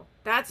so.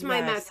 That's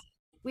my message.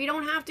 We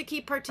don't have to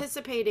keep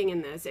participating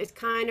in this. It's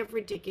kind of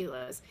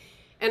ridiculous.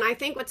 And I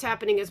think what's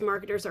happening is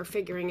marketers are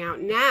figuring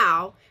out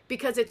now,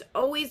 because it's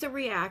always a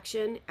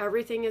reaction,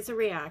 everything is a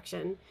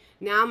reaction.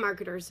 Now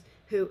marketers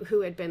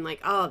who had been like,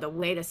 oh, the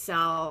way to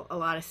sell a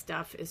lot of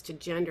stuff is to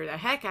gender the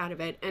heck out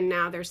of it. And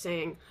now they're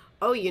saying,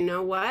 oh, you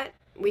know what?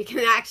 We can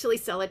actually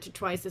sell it to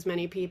twice as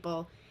many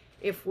people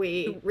if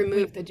we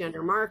remove the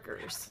gender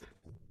markers.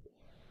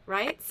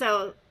 Right?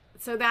 So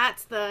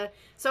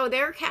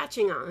they're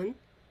catching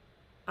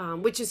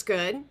on, which is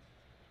good.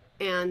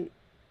 And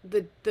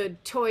the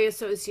Toy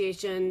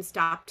Association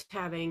stopped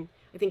having,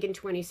 I think in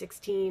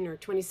 2016 or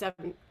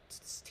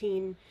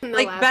 2017,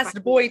 like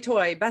best boy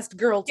toy, best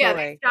girl toy. Yeah,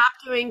 they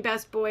stopped doing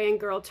best boy and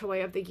girl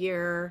toy of the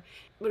year.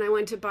 When I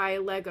went to buy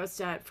a Lego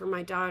set for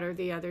my daughter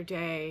the other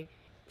day,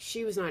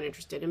 she was not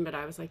interested in, but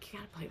I was like, you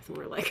gotta play with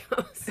more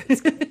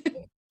Legos.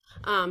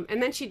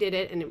 And then she did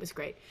it and it was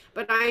great.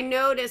 But I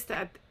noticed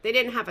that they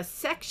didn't have a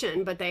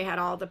section, but they had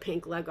all the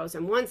pink Legos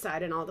on one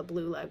side and all the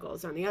blue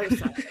Legos on the other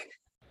side.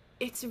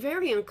 It's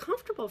very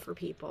uncomfortable for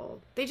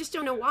people. They just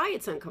don't know why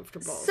it's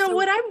uncomfortable. So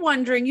what I'm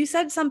wondering, you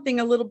said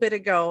something a little bit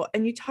ago,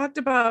 and you talked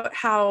about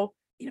how,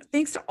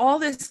 thanks to all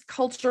this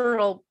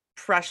cultural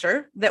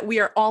pressure that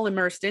we are all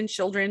immersed in,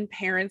 children,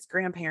 parents,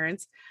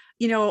 grandparents,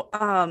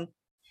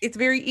 it's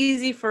very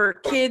easy for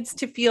kids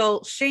to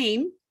feel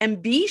shame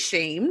and be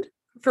shamed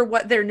for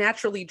what they're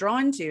naturally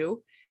drawn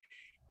to.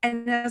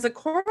 And as a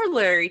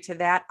corollary to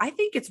that, I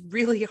think it's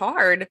really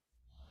hard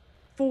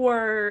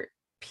for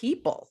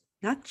people,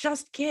 not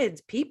just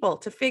kids, people,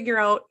 to figure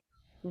out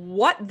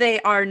what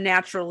they are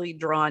naturally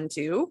drawn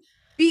to,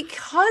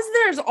 because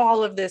there's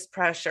all of this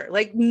pressure.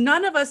 Like,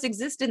 none of us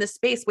exist in a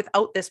space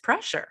without this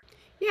pressure.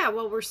 Yeah,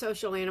 well, we're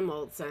social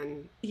animals,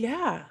 and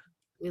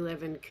we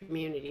live in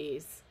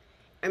communities.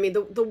 I mean,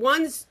 the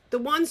ones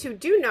who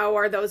do know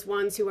are those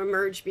ones who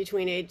emerge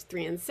between age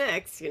 3 and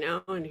 6, and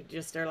who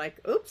just are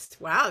like, oops,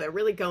 wow, they're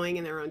really going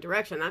in their own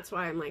direction. That's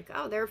why I'm like,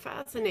 oh, they're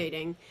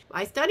fascinating.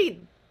 I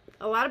studied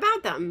a lot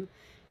about them.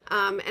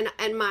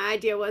 And my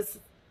idea was,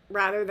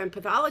 rather than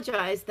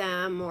pathologize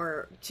them,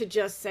 or to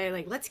just say,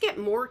 like, let's get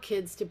more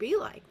kids to be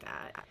like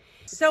that.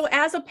 So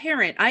as a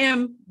parent, I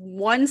am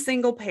one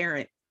single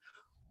parent.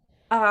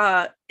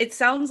 It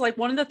sounds like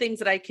one of the things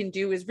that I can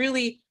do is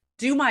really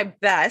do my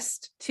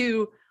best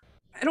to,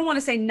 I don't want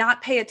to say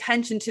not pay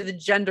attention to the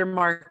gender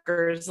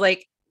markers,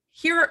 like,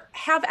 here,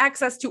 have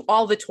access to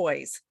all the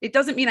toys. It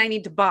doesn't mean I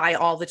need to buy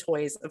all the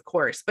toys, of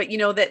course, but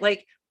that,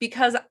 like,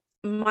 because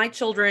my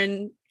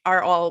children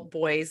are all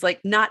boys,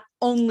 like, not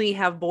only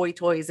have boy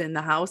toys in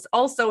the house,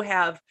 also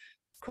have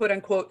quote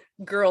unquote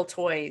girl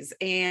toys,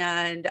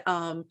 and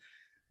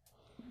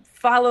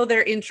follow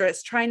their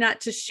interests, try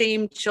not to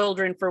shame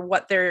children for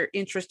what they're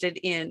interested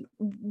in.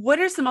 What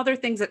are some other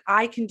things that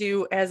I can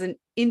do as an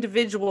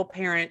individual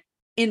parent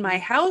in my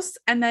house?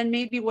 And then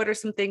maybe what are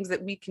some things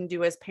that we can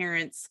do as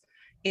parents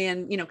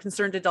and,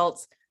 concerned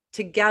adults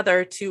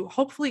together to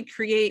hopefully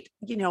create,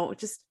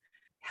 just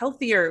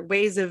healthier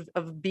ways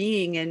of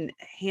being and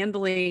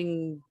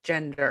handling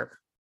gender?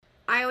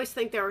 I always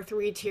think there are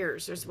 3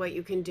 tiers. There's what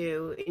you can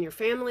do in your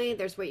family,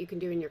 there's what you can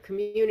do in your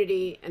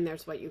community, and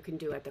there's what you can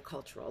do at the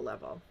cultural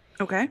level.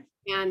 Okay.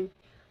 And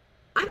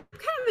I'm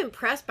kind of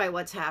impressed by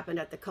what's happened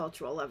at the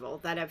cultural level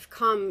that have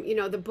come,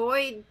 the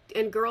boy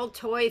and girl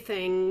toy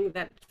thing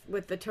that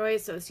with the Toy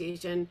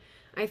Association,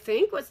 I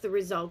think was the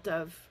result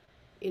of,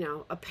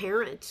 a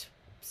parent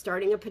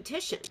starting a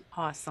petition.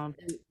 Awesome.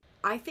 And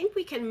I think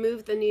we can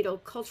move the needle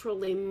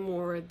culturally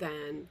more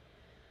than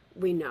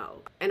we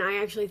know. And I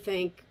actually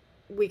think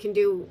we can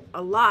do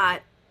a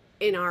lot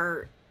in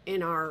our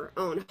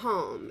own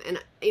home.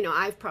 And,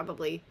 I've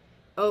probably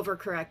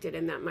overcorrected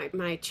in that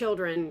my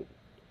children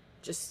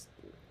just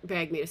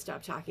beg me to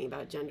stop talking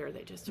about gender.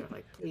 They just are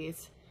like,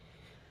 please.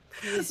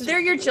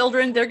 They're your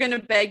children. They're going to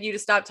beg you to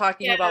stop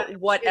talking about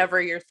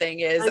whatever your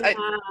thing is.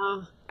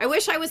 I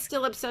wish I was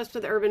still obsessed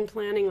with urban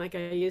planning like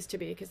I used to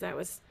be, because that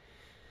was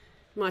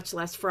much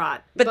less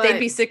fraught. But they'd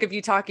be sick of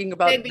you talking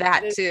about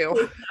that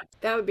too.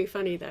 That would be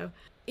funny though.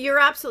 You're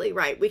absolutely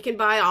right. We can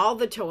buy all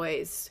the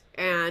toys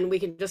and we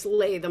can just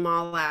lay them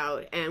all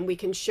out, and we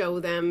can show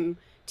them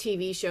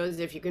TV shows,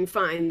 if you can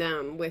find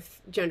them,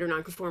 with gender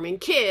nonconforming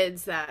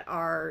kids that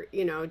are,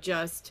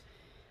 just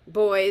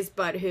boys,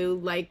 but who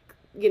like,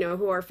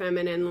 who are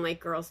feminine, like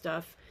girl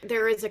stuff.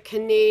 There is a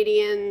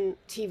Canadian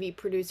TV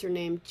producer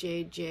named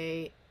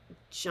J.J.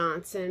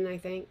 Johnson, I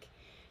think,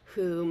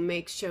 who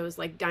makes shows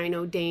like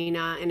Dino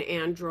Dana and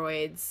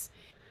Androids.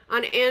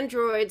 On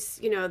Androids,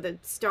 the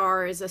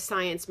star is a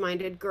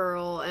science-minded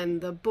girl, and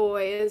the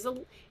boy is a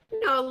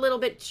little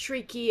bit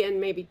shrieky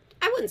and maybe,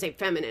 I wouldn't say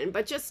feminine,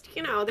 but just,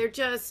 they're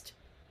just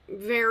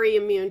very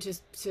immune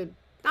to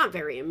not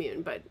very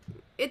immune, but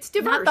it's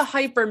diverse. Not the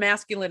hyper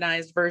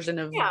masculinized version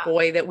of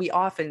boy that we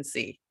often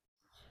see.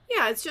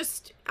 Yeah, it's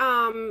just,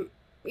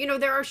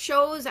 there are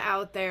shows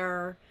out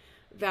there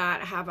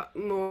that have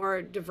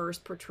more diverse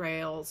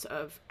portrayals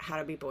of how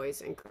to be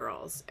boys and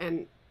girls,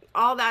 and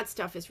all that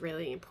stuff is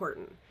really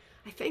important.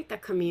 I think the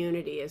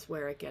community is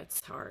where it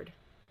gets hard.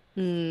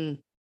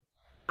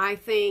 I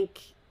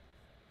think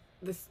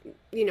the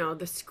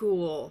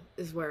school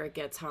is where it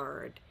gets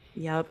hard.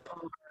 Yep.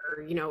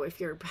 or, if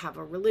you have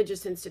a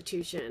religious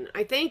institution.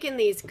 I think in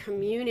these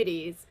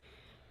communities,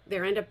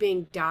 there end up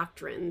being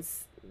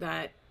doctrines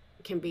that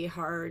can be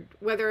hard,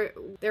 whether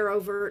they're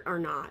overt or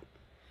not,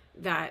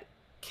 that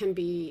can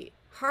be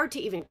hard to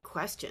even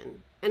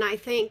question. And I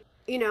think,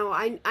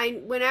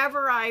 I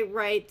whenever I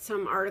write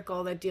some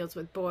article that deals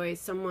with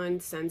boys, someone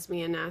sends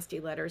me a nasty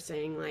letter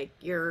saying like,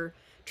 you're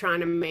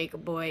trying to make a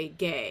boy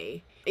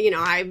gay.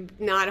 I'm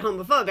not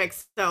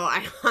homophobic, so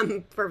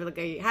I'm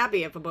perfectly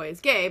happy if a boy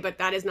is gay, but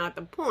that is not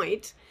the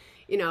point.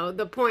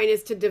 The point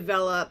is to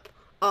develop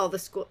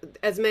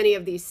as many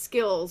of these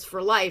skills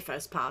for life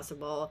as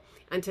possible,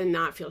 and to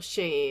not feel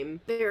shame.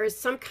 There is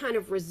some kind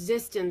of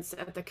resistance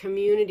at the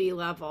community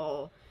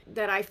level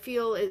that I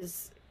feel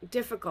is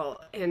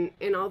difficult. And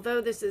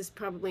although this is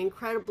probably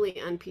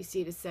incredibly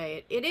un-PC to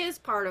say, it is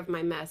part of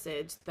my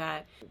message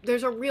that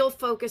there's a real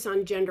focus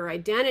on gender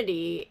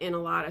identity in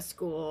a lot of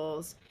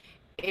schools.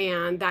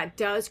 And that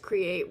does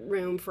create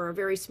room for a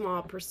very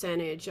small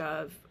percentage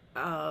of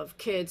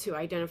kids who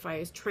identify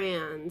as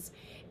trans.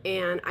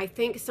 And I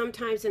think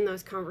sometimes in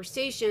those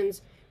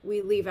conversations,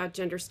 we leave out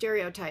gender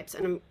stereotypes.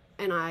 And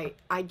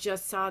I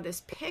just saw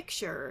this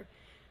picture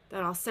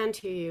that I'll send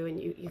to you,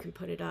 and you can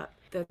put it up,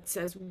 that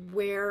says,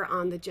 where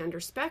on the gender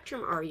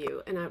spectrum are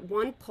you? And at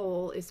one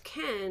pole is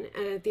Ken,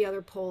 and at the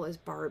other pole is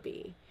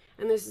Barbie.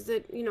 And this is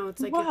it's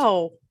like,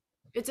 wow,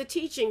 it's a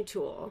teaching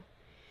tool.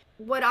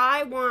 What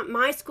I want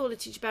my school to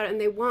teach about it,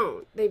 and they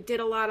won't. They did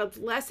a lot of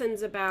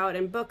lessons about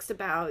and books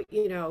about,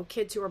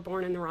 kids who are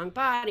born in the wrong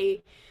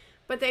body,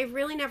 but they've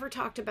really never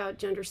talked about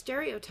gender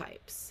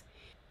stereotypes.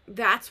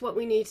 That's what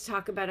we need to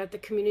talk about at the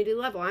community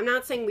level. I'm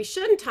not saying we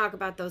shouldn't talk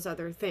about those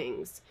other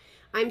things.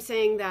 I'm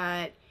saying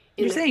that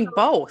you're saying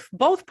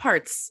both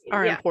parts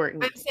are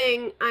important.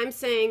 I'm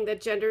saying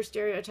that gender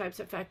stereotypes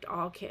affect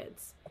all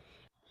kids.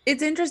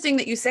 It's interesting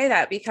that you say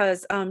that,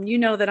 because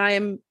that I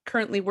am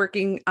currently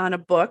working on a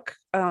book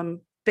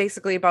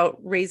basically about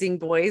raising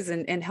boys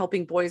and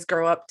helping boys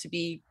grow up to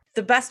be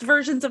the best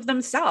versions of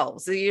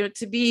themselves,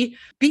 to be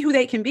who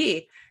they can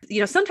be.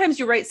 Sometimes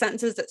you write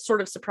sentences that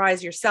sort of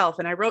surprise yourself.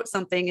 And I wrote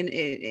something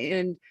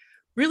and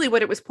really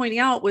what it was pointing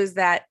out was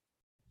that,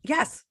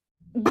 yes,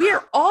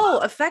 we're all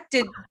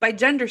affected by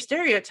gender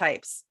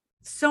stereotypes.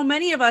 So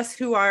many of us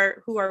who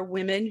are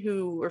women,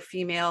 who are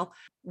female,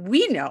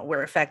 we know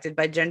we're affected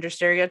by gender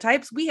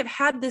stereotypes. We have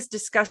had this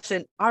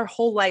discussion our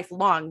whole life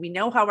long. We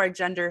know how our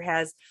gender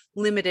has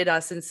limited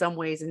us in some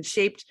ways and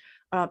shaped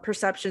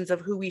perceptions of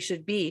who we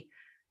should be.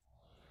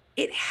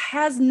 It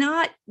has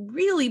not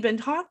really been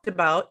talked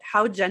about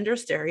how gender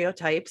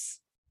stereotypes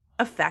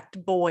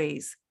affect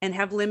boys and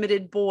have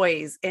limited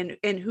boys and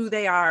who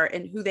they are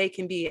and who they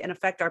can be and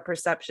affect our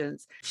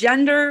perceptions.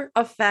 Gender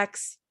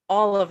affects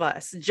all of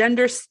us.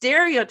 Gender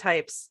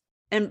stereotypes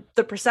and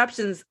the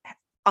perceptions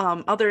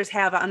others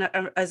have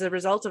as a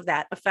result of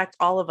that affect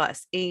all of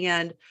us.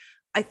 And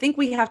I think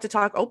we have to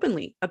talk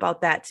openly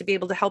about that to be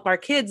able to help our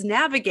kids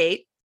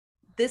navigate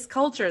this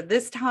culture,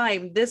 this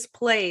time, this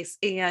place,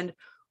 and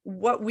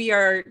what we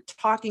are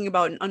talking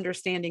about and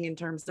understanding in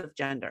terms of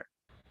gender.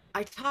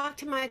 I talked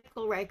to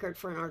Michael Reichert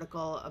for an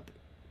article of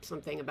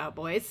something about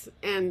boys,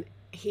 and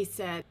he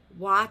said,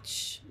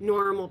 watch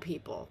Normal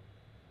People,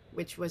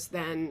 which was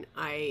then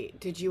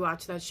did you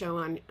watch that show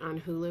on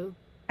Hulu?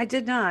 I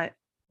did not.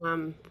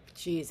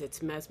 Geez,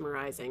 it's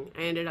mesmerizing.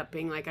 I ended up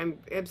being like, I'm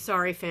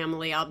sorry,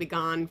 family, I'll be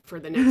gone for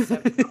the next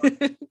 7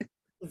 hours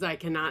because I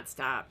cannot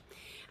stop.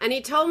 And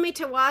he told me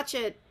to watch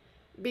it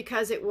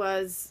because it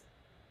was,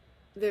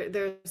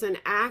 there's an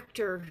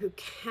actor who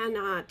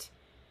cannot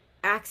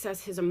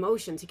access his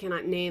emotions. He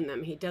cannot name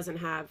them. He doesn't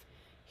have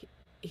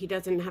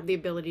the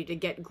ability to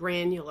get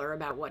granular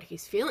about what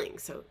he's feeling.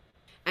 So,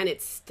 and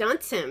it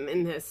stunts him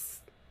in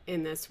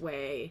this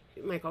way.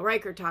 Michael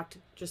Reichert talked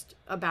just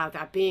about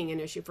that being an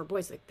issue for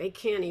boys. Like, they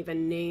can't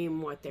even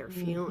name what they're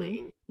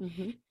feeling.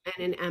 Mm-hmm.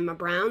 And in Emma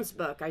Brown's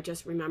book, I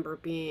just remember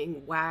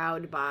being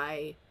wowed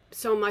by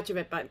so much of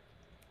it, but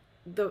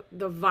the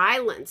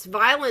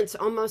violence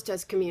almost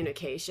as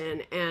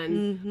communication,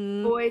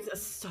 and boys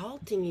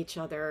assaulting each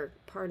other,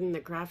 pardon the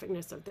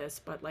graphicness of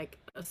this, but like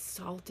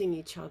assaulting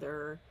each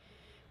other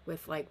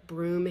with like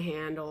broom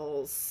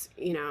handles,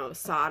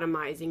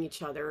 sodomizing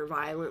each other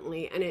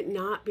violently, and it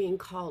not being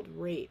called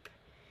rape.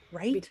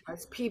 Right.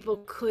 Because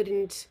people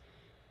couldn't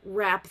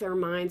wrap their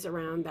minds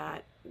around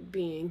that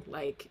being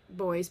like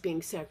boys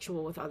being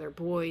sexual with other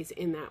boys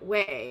in that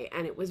way.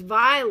 And it was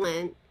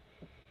violent.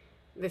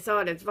 They saw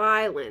it as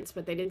violence,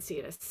 but they didn't see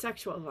it as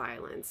sexual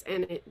violence.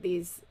 And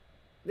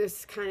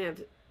this kind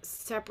of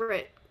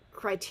separate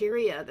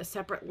criteria, the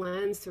separate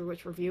lens through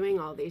which we're viewing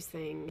all these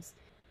things,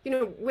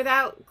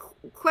 without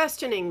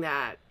questioning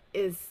that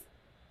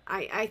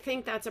I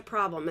think that's a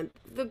problem. And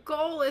the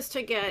goal is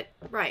to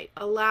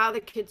allow the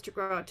kids to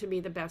grow up to be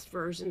the best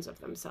versions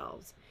of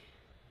themselves.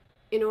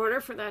 In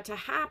order for that to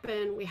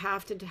happen, we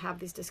have to have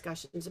these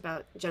discussions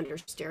about gender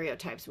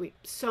stereotypes.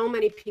 So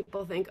many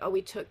people think,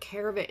 we took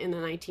care of it in the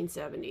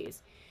 1970s.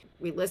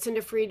 We listened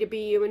to Free to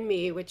Be You and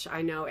Me, which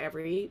I know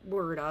every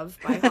word of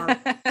by heart,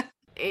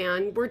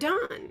 and we're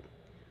done.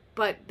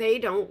 but they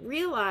don't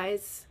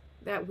realize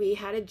that we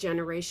had a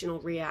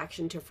generational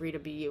reaction to Free to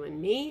Be You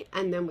and Me,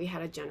 and then we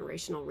had a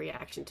generational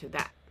reaction to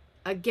that.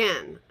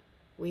 Again,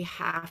 we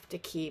have to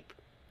keep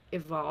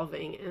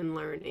evolving and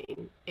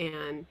learning.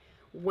 And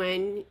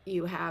when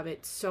you have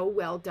it so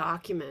well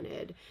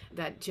documented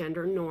that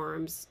gender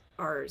norms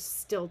are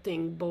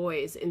stilting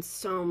boys in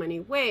so many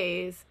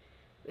ways,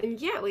 then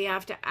yeah, we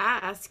have to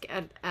ask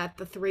at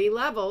the three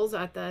levels,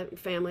 at the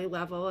family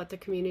level, at the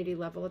community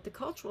level, at the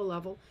cultural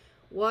level,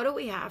 what do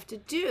we have to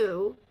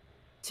do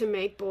to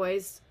make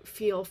boys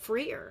feel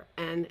freer?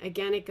 And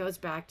again, it goes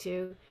back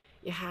to,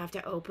 you have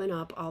to open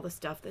up all the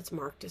stuff that's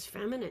marked as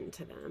feminine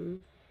to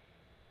them.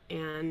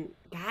 And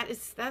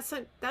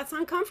that's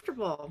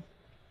uncomfortable,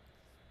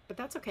 but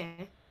that's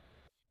okay.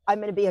 I'm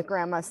going to be a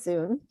grandma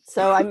soon.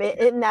 So I'm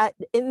in that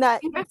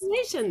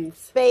Congratulations.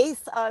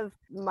 space of,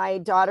 my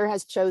daughter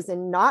has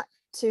chosen not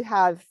to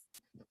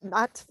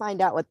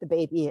find out what the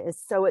baby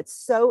is. So it's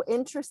so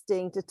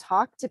interesting to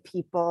talk to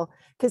people,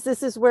 because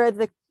this is where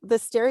the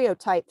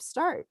stereotypes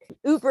start.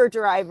 Uber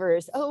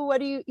drivers, oh,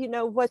 what do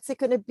what's it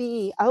going to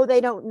be? Oh,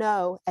 they don't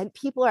know. And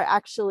people are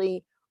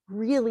actually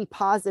really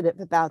positive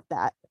about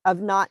that, of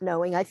not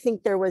knowing. I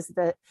think there was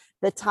the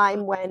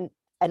time when,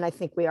 and I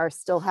think we are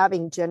still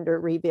having gender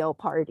reveal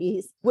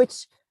parties,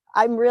 which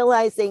I'm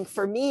realizing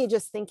for me,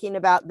 just thinking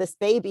about this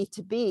baby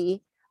to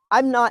be,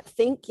 I'm not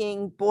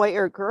thinking boy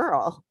or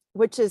girl,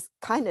 which is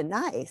kind of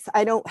nice.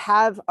 I don't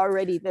have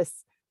already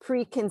this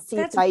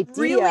preconceived idea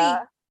really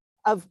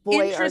of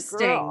boy or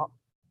girl.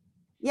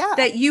 Yeah.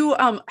 That you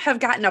have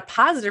gotten a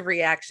positive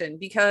reaction,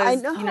 because I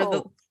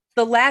know.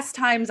 The last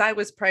times I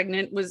was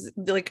pregnant was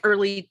like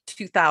early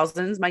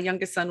 2000s. My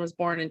youngest son was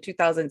born in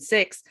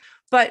 2006.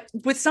 But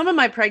with some of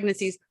my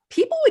pregnancies,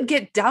 people would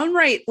get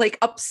downright like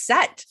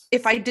upset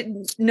if I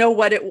didn't know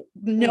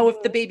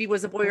if the baby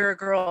was a boy or a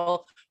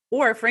girl.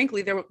 Or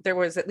frankly, there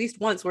was at least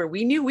once where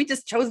we knew, we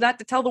just chose not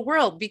to tell the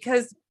world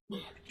because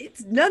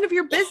it's none of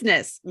your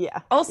business.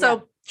 Yeah.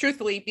 Also,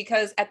 truthfully,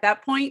 because at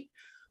that point,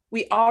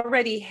 we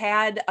already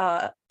had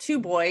 2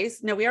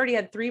 boys. No, we already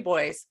had 3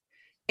 boys.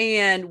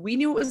 And we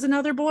knew it was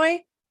another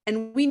boy,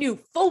 and we knew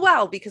full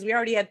well, because we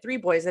already had 3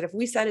 boys, that if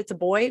we said it's a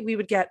boy, we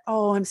would get,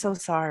 oh, I'm so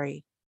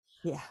sorry.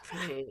 Yeah.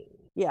 Right.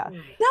 Yeah.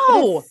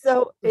 No.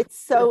 It's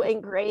so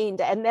ingrained.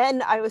 And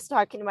then I was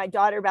talking to my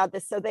daughter about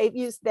this. So they've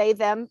used they,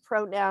 them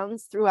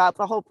pronouns throughout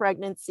the whole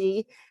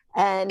pregnancy.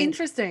 And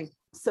interesting.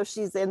 So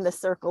she's in the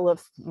circle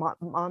of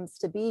moms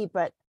to be,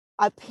 but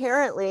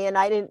apparently, and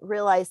I didn't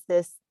realize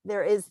this,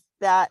 there is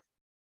that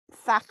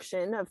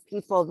faction of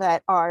people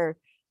that are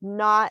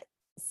not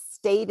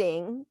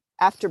stating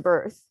after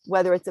birth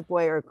whether it's a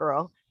boy or a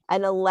girl,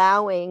 and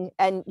allowing,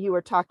 and you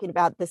were talking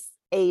about this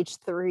age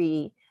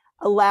 3,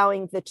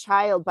 allowing the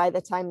child, by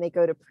the time they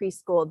go to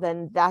preschool,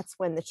 then that's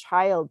when the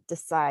child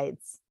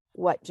decides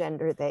what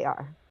gender they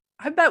are.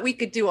 I bet we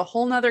could do a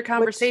whole nother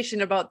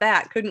conversation about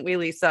that, couldn't we,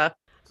 Lisa?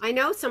 I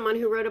know someone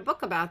who wrote a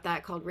book about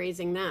that called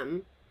Raising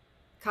Them,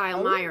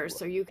 Kyle Myers.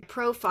 So you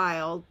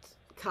profiled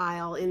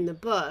Kyle in the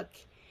book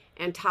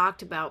and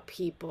talked about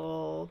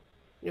people,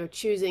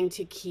 choosing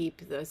to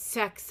keep the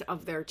sex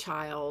of their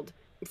child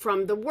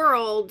from the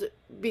world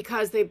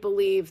because they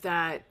believe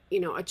that,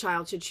 a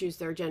child should choose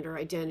their gender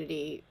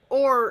identity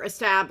or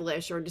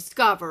establish or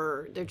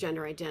discover their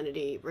gender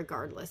identity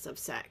regardless of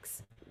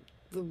sex.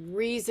 The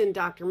reason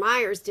Dr.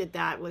 Myers did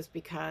that was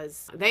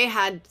because they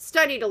had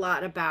studied a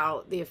lot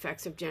about the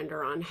effects of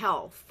gender on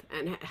health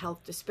and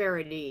health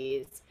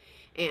disparities,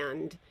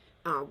 and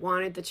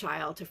wanted the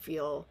child to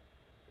feel,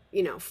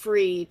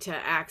 free to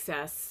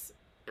access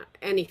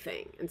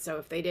anything. And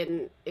so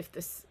if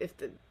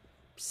the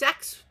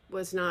sex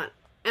was not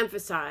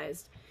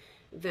emphasized,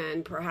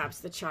 then perhaps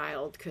the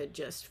child could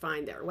just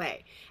find their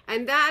way.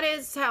 And that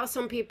is how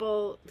some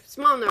people,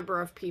 small number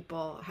of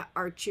people,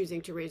 are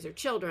choosing to raise their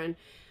children.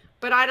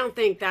 But I don't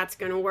think that's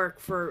going to work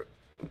for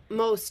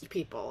most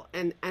people.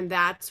 And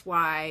that's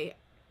why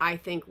I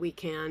think we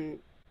can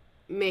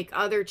make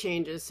other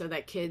changes so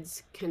that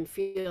kids can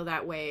feel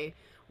that way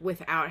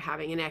without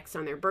having an X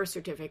on their birth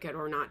certificate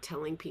or not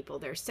telling people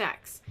their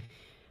sex.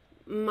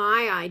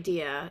 My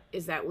idea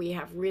is that we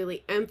have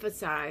really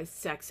emphasized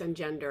sex and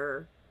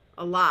gender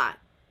a lot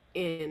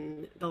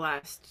in the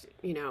last,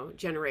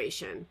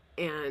 generation.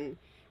 And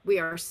we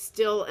are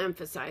still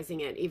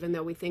emphasizing it, even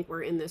though we think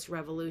we're in this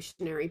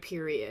revolutionary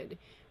period.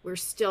 We're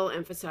still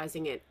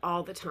emphasizing it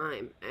all the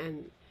time.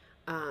 And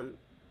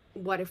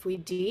what if we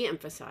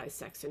de-emphasize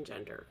sex and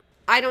gender?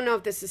 I don't know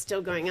if this is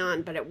still going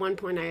on, but at one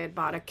point I had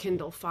bought a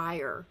Kindle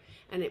Fire,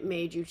 and it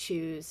made you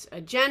choose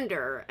a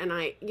gender. And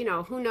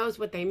who knows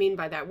what they mean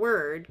by that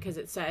word, because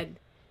it said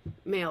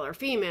male or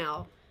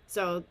female.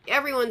 So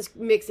everyone's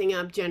mixing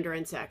up gender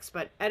and sex.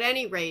 But at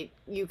any rate,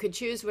 you could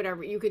choose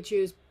whatever. You could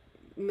choose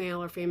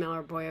male or female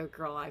or boy or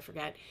girl, I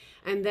forget.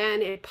 And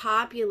then it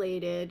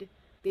populated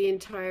the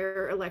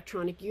entire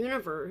electronic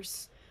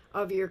universe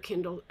of your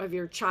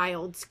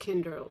child's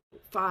Kindle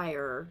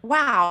Fire.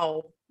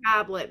 Wow.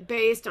 Tablet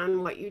based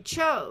on what you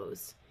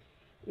chose.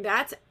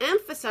 That's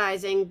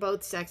emphasizing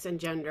both sex and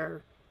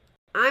gender.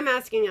 I'm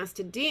asking us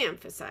to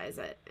de-emphasize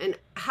it. And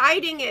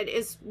hiding it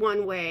is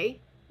one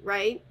way,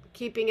 right?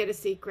 Keeping it a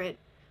secret.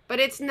 But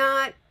it's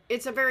not,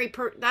 it's a very,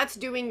 that's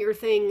doing your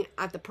thing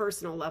at the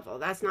personal level.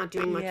 That's not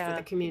doing much for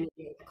the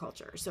community or the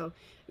culture. So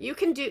you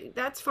can do,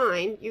 that's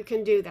fine. You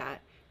can do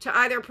that to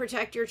either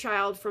protect your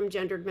child from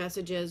gendered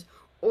messages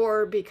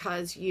or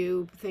because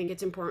you think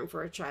it's important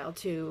for a child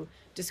to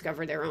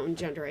discover their own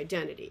gender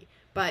identity.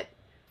 But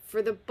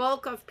for the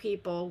bulk of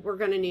people, we're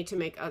going to need to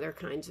make other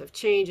kinds of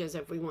changes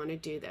if we want to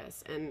do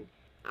this. And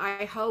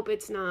I hope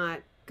it's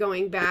not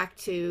going back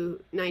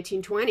to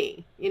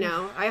 1920. You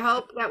know, I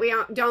hope that we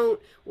don't,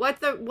 what's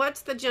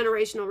the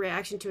generational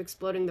reaction to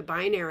exploding the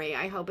binary?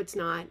 I hope it's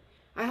not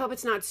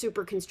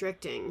super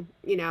constricting,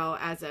 you know,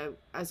 as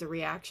a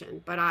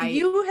reaction. But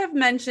you have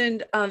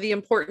mentioned the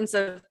importance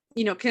of,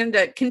 you know, kind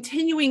of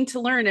continuing to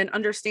learn and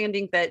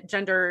understanding that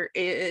gender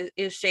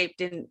is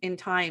shaped in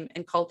time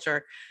and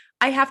culture.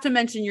 I have to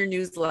mention your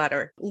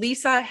newsletter.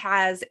 Lisa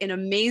has an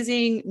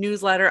amazing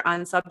newsletter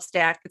on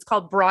Substack. It's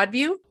called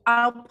Broadview.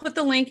 I'll put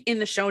the link in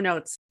the show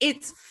notes.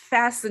 It's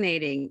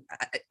fascinating.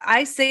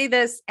 I say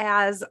this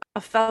as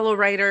a fellow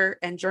writer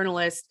and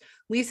journalist.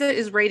 Lisa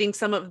is writing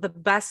some of the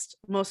best,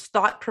 most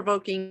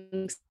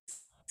thought-provoking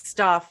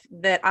stuff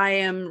that I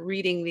am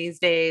reading these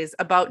days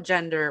about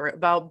gender,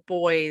 about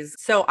boys.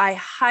 So I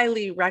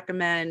highly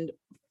recommend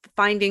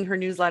finding her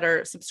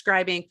newsletter,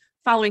 subscribing,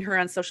 following her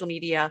on social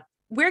media.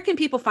 Where can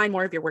people find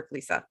more of your work,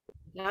 Lisa?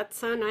 That's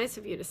so nice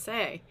of you to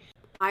say.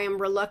 I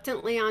am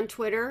reluctantly on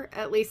Twitter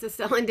at Lisa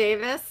Stellan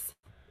Davis,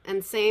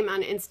 and same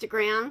on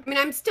Instagram. I mean,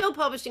 I'm still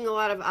publishing a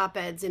lot of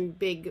op-eds in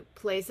big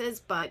places,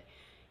 but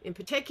in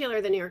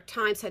particular, the New York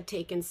Times had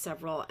taken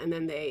several and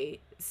then they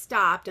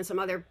stopped, and some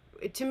other,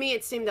 to me,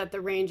 it seemed that the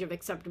range of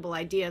acceptable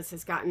ideas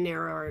has gotten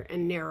narrower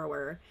and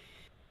narrower.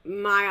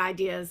 My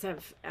ideas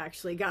have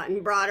actually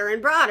gotten broader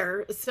and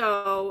broader,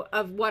 so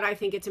of what I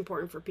think it's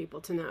important for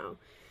people to know.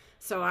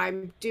 So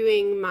I'm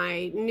doing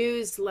my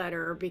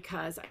newsletter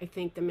because I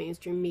think the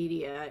mainstream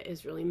media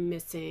is really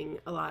missing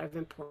a lot of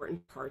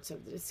important parts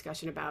of the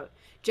discussion about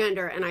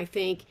gender. And I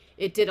think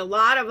it did a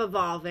lot of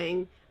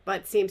evolving,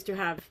 but seems to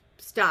have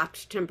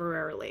stopped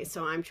temporarily.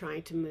 So I'm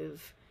trying to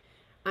move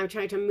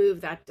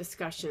that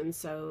discussion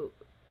so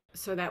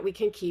that we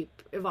can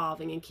keep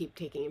evolving and keep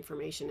taking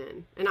information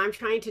in. And I'm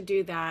trying to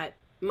do that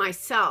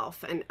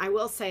myself. And I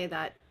will say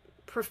that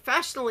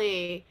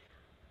professionally,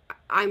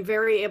 I'm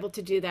very able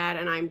to do that,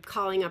 and I'm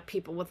calling up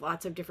people with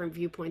lots of different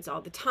viewpoints all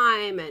the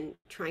time and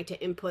trying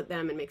to input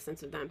them and make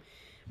sense of them.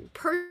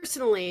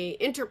 Personally,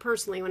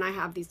 interpersonally, when I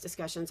have these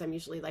discussions, I'm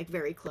usually like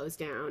very closed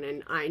down,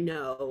 and I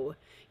know,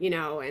 you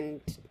know, and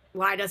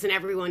why doesn't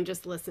everyone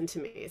just listen to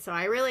me? So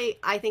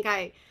I think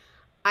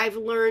I've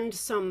learned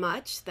so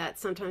much that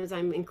sometimes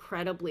I'm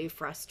incredibly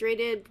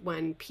frustrated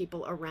when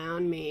people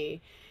around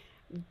me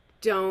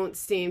don't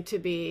seem to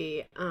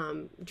be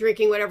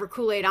drinking whatever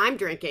Kool-Aid I'm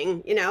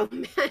drinking. You know,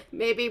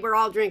 maybe we're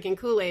all drinking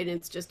Kool-Aid and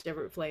it's just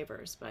different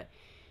flavors. But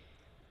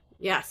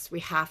yes,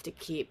 we have to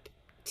keep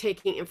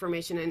taking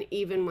information in,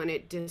 even when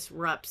it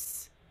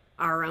disrupts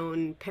our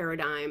own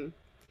paradigm.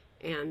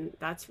 And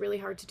that's really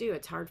hard to do.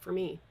 It's hard for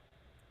me.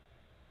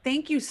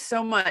 Thank you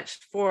so much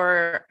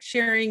for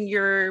sharing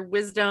your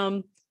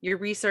wisdom, your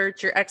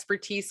research, your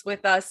expertise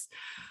with us.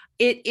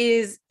 It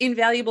is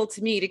invaluable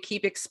to me to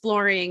keep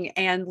exploring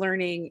and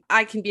learning.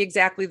 I can be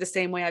exactly the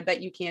same way. I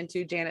bet you can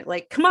too, Janet.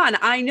 Like, come on,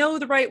 I know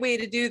the right way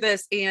to do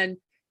this. And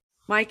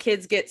my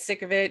kids get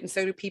sick of it. And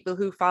so do people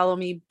who follow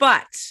me,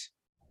 but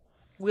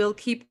we'll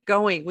keep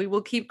going. We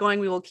will keep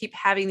going. We will keep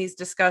having these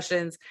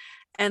discussions,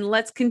 and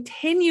let's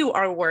continue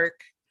our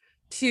work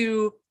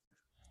to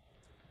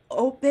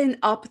open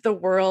up the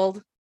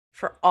world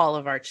for all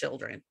of our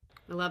children.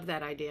 I love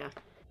that idea.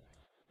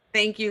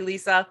 Thank you,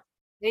 Lisa.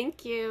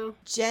 Thank you.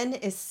 Jen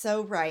is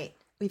so right.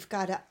 We've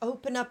got to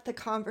open up the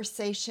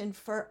conversation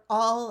for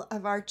all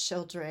of our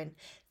children.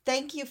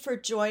 Thank you for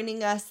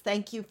joining us.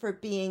 Thank you for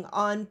being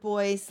On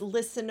Boys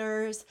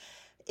listeners.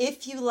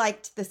 If you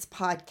liked this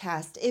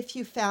podcast, if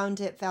you found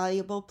it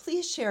valuable,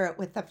 please share it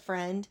with a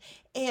friend,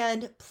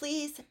 and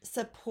please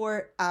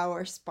support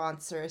our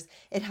sponsors.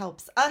 It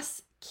helps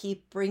us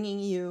keep bringing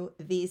you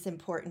these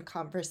important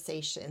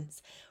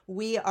conversations.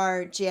 We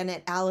are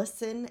Janet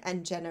Allison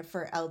and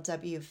Jennifer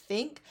L.W.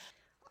 Fink.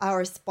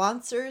 Our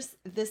sponsors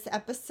this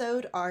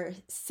episode are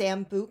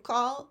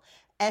Sambucol,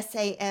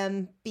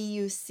 SAMBUCOL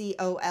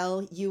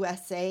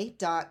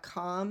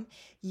USA.com.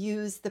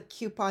 Use the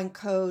coupon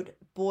code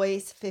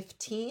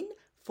BOYS15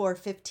 for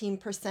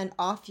 15%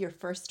 off your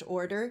first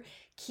order.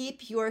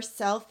 Keep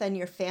yourself and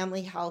your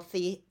family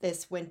healthy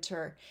this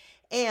winter.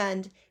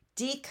 And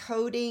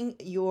Decoding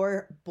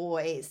Your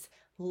Boys.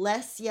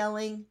 Less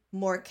yelling,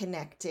 more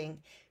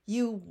connecting.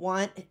 You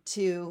want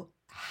to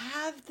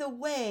have the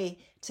way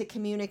to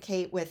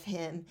communicate with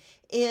him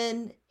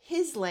in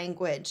his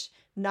language,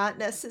 not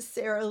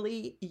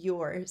necessarily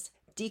yours.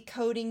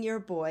 Decoding Your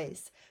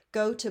Boys.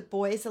 Go to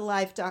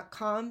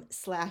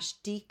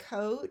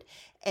boysalive.com/decode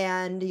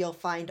and you'll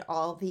find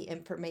all the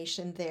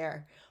information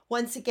there.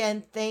 Once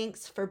again,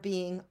 thanks for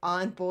being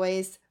On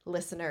Boys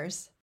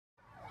listeners.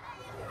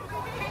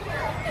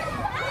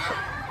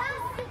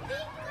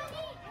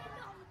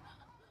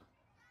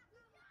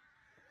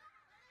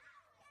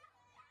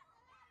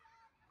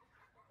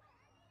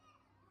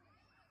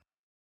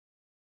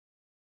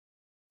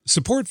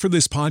 Support for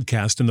this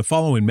podcast and the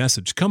following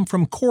message come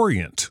from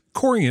Corient.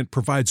 Corient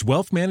provides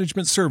wealth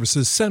management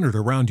services centered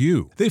around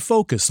you. They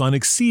focus on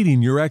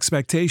exceeding your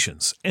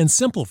expectations and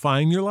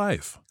simplifying your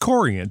life.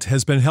 Corient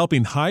has been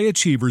helping high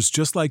achievers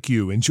just like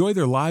you enjoy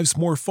their lives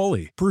more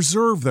fully,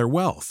 preserve their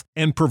wealth,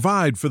 and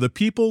provide for the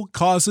people,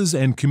 causes,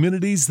 and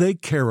communities they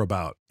care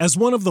about. As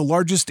one of the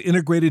largest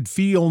integrated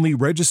fee-only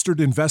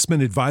registered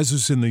investment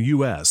advisors in the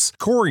U.S.,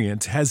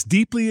 Corient has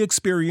deeply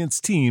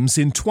experienced teams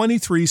in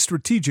 23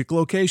 strategic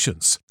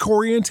locations.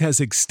 Corient has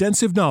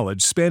extensive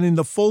knowledge spanning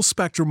the full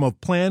spectrum of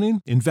planning,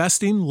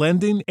 investing,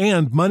 lending,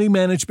 and money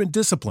management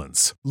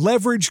disciplines.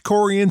 Leverage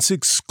Corient's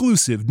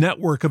exclusive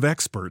network of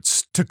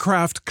experts to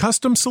craft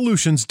custom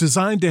solutions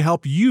designed to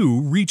help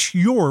you reach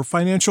your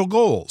financial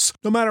goals,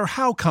 no matter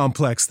how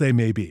complex they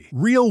may be.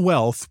 Real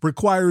wealth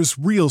requires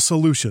real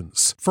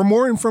solutions. For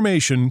more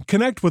information,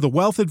 connect with a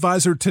wealth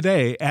advisor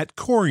today at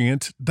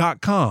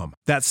Corient.com.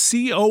 That's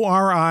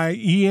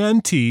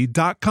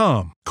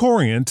Corient.com.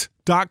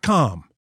 Corient.com.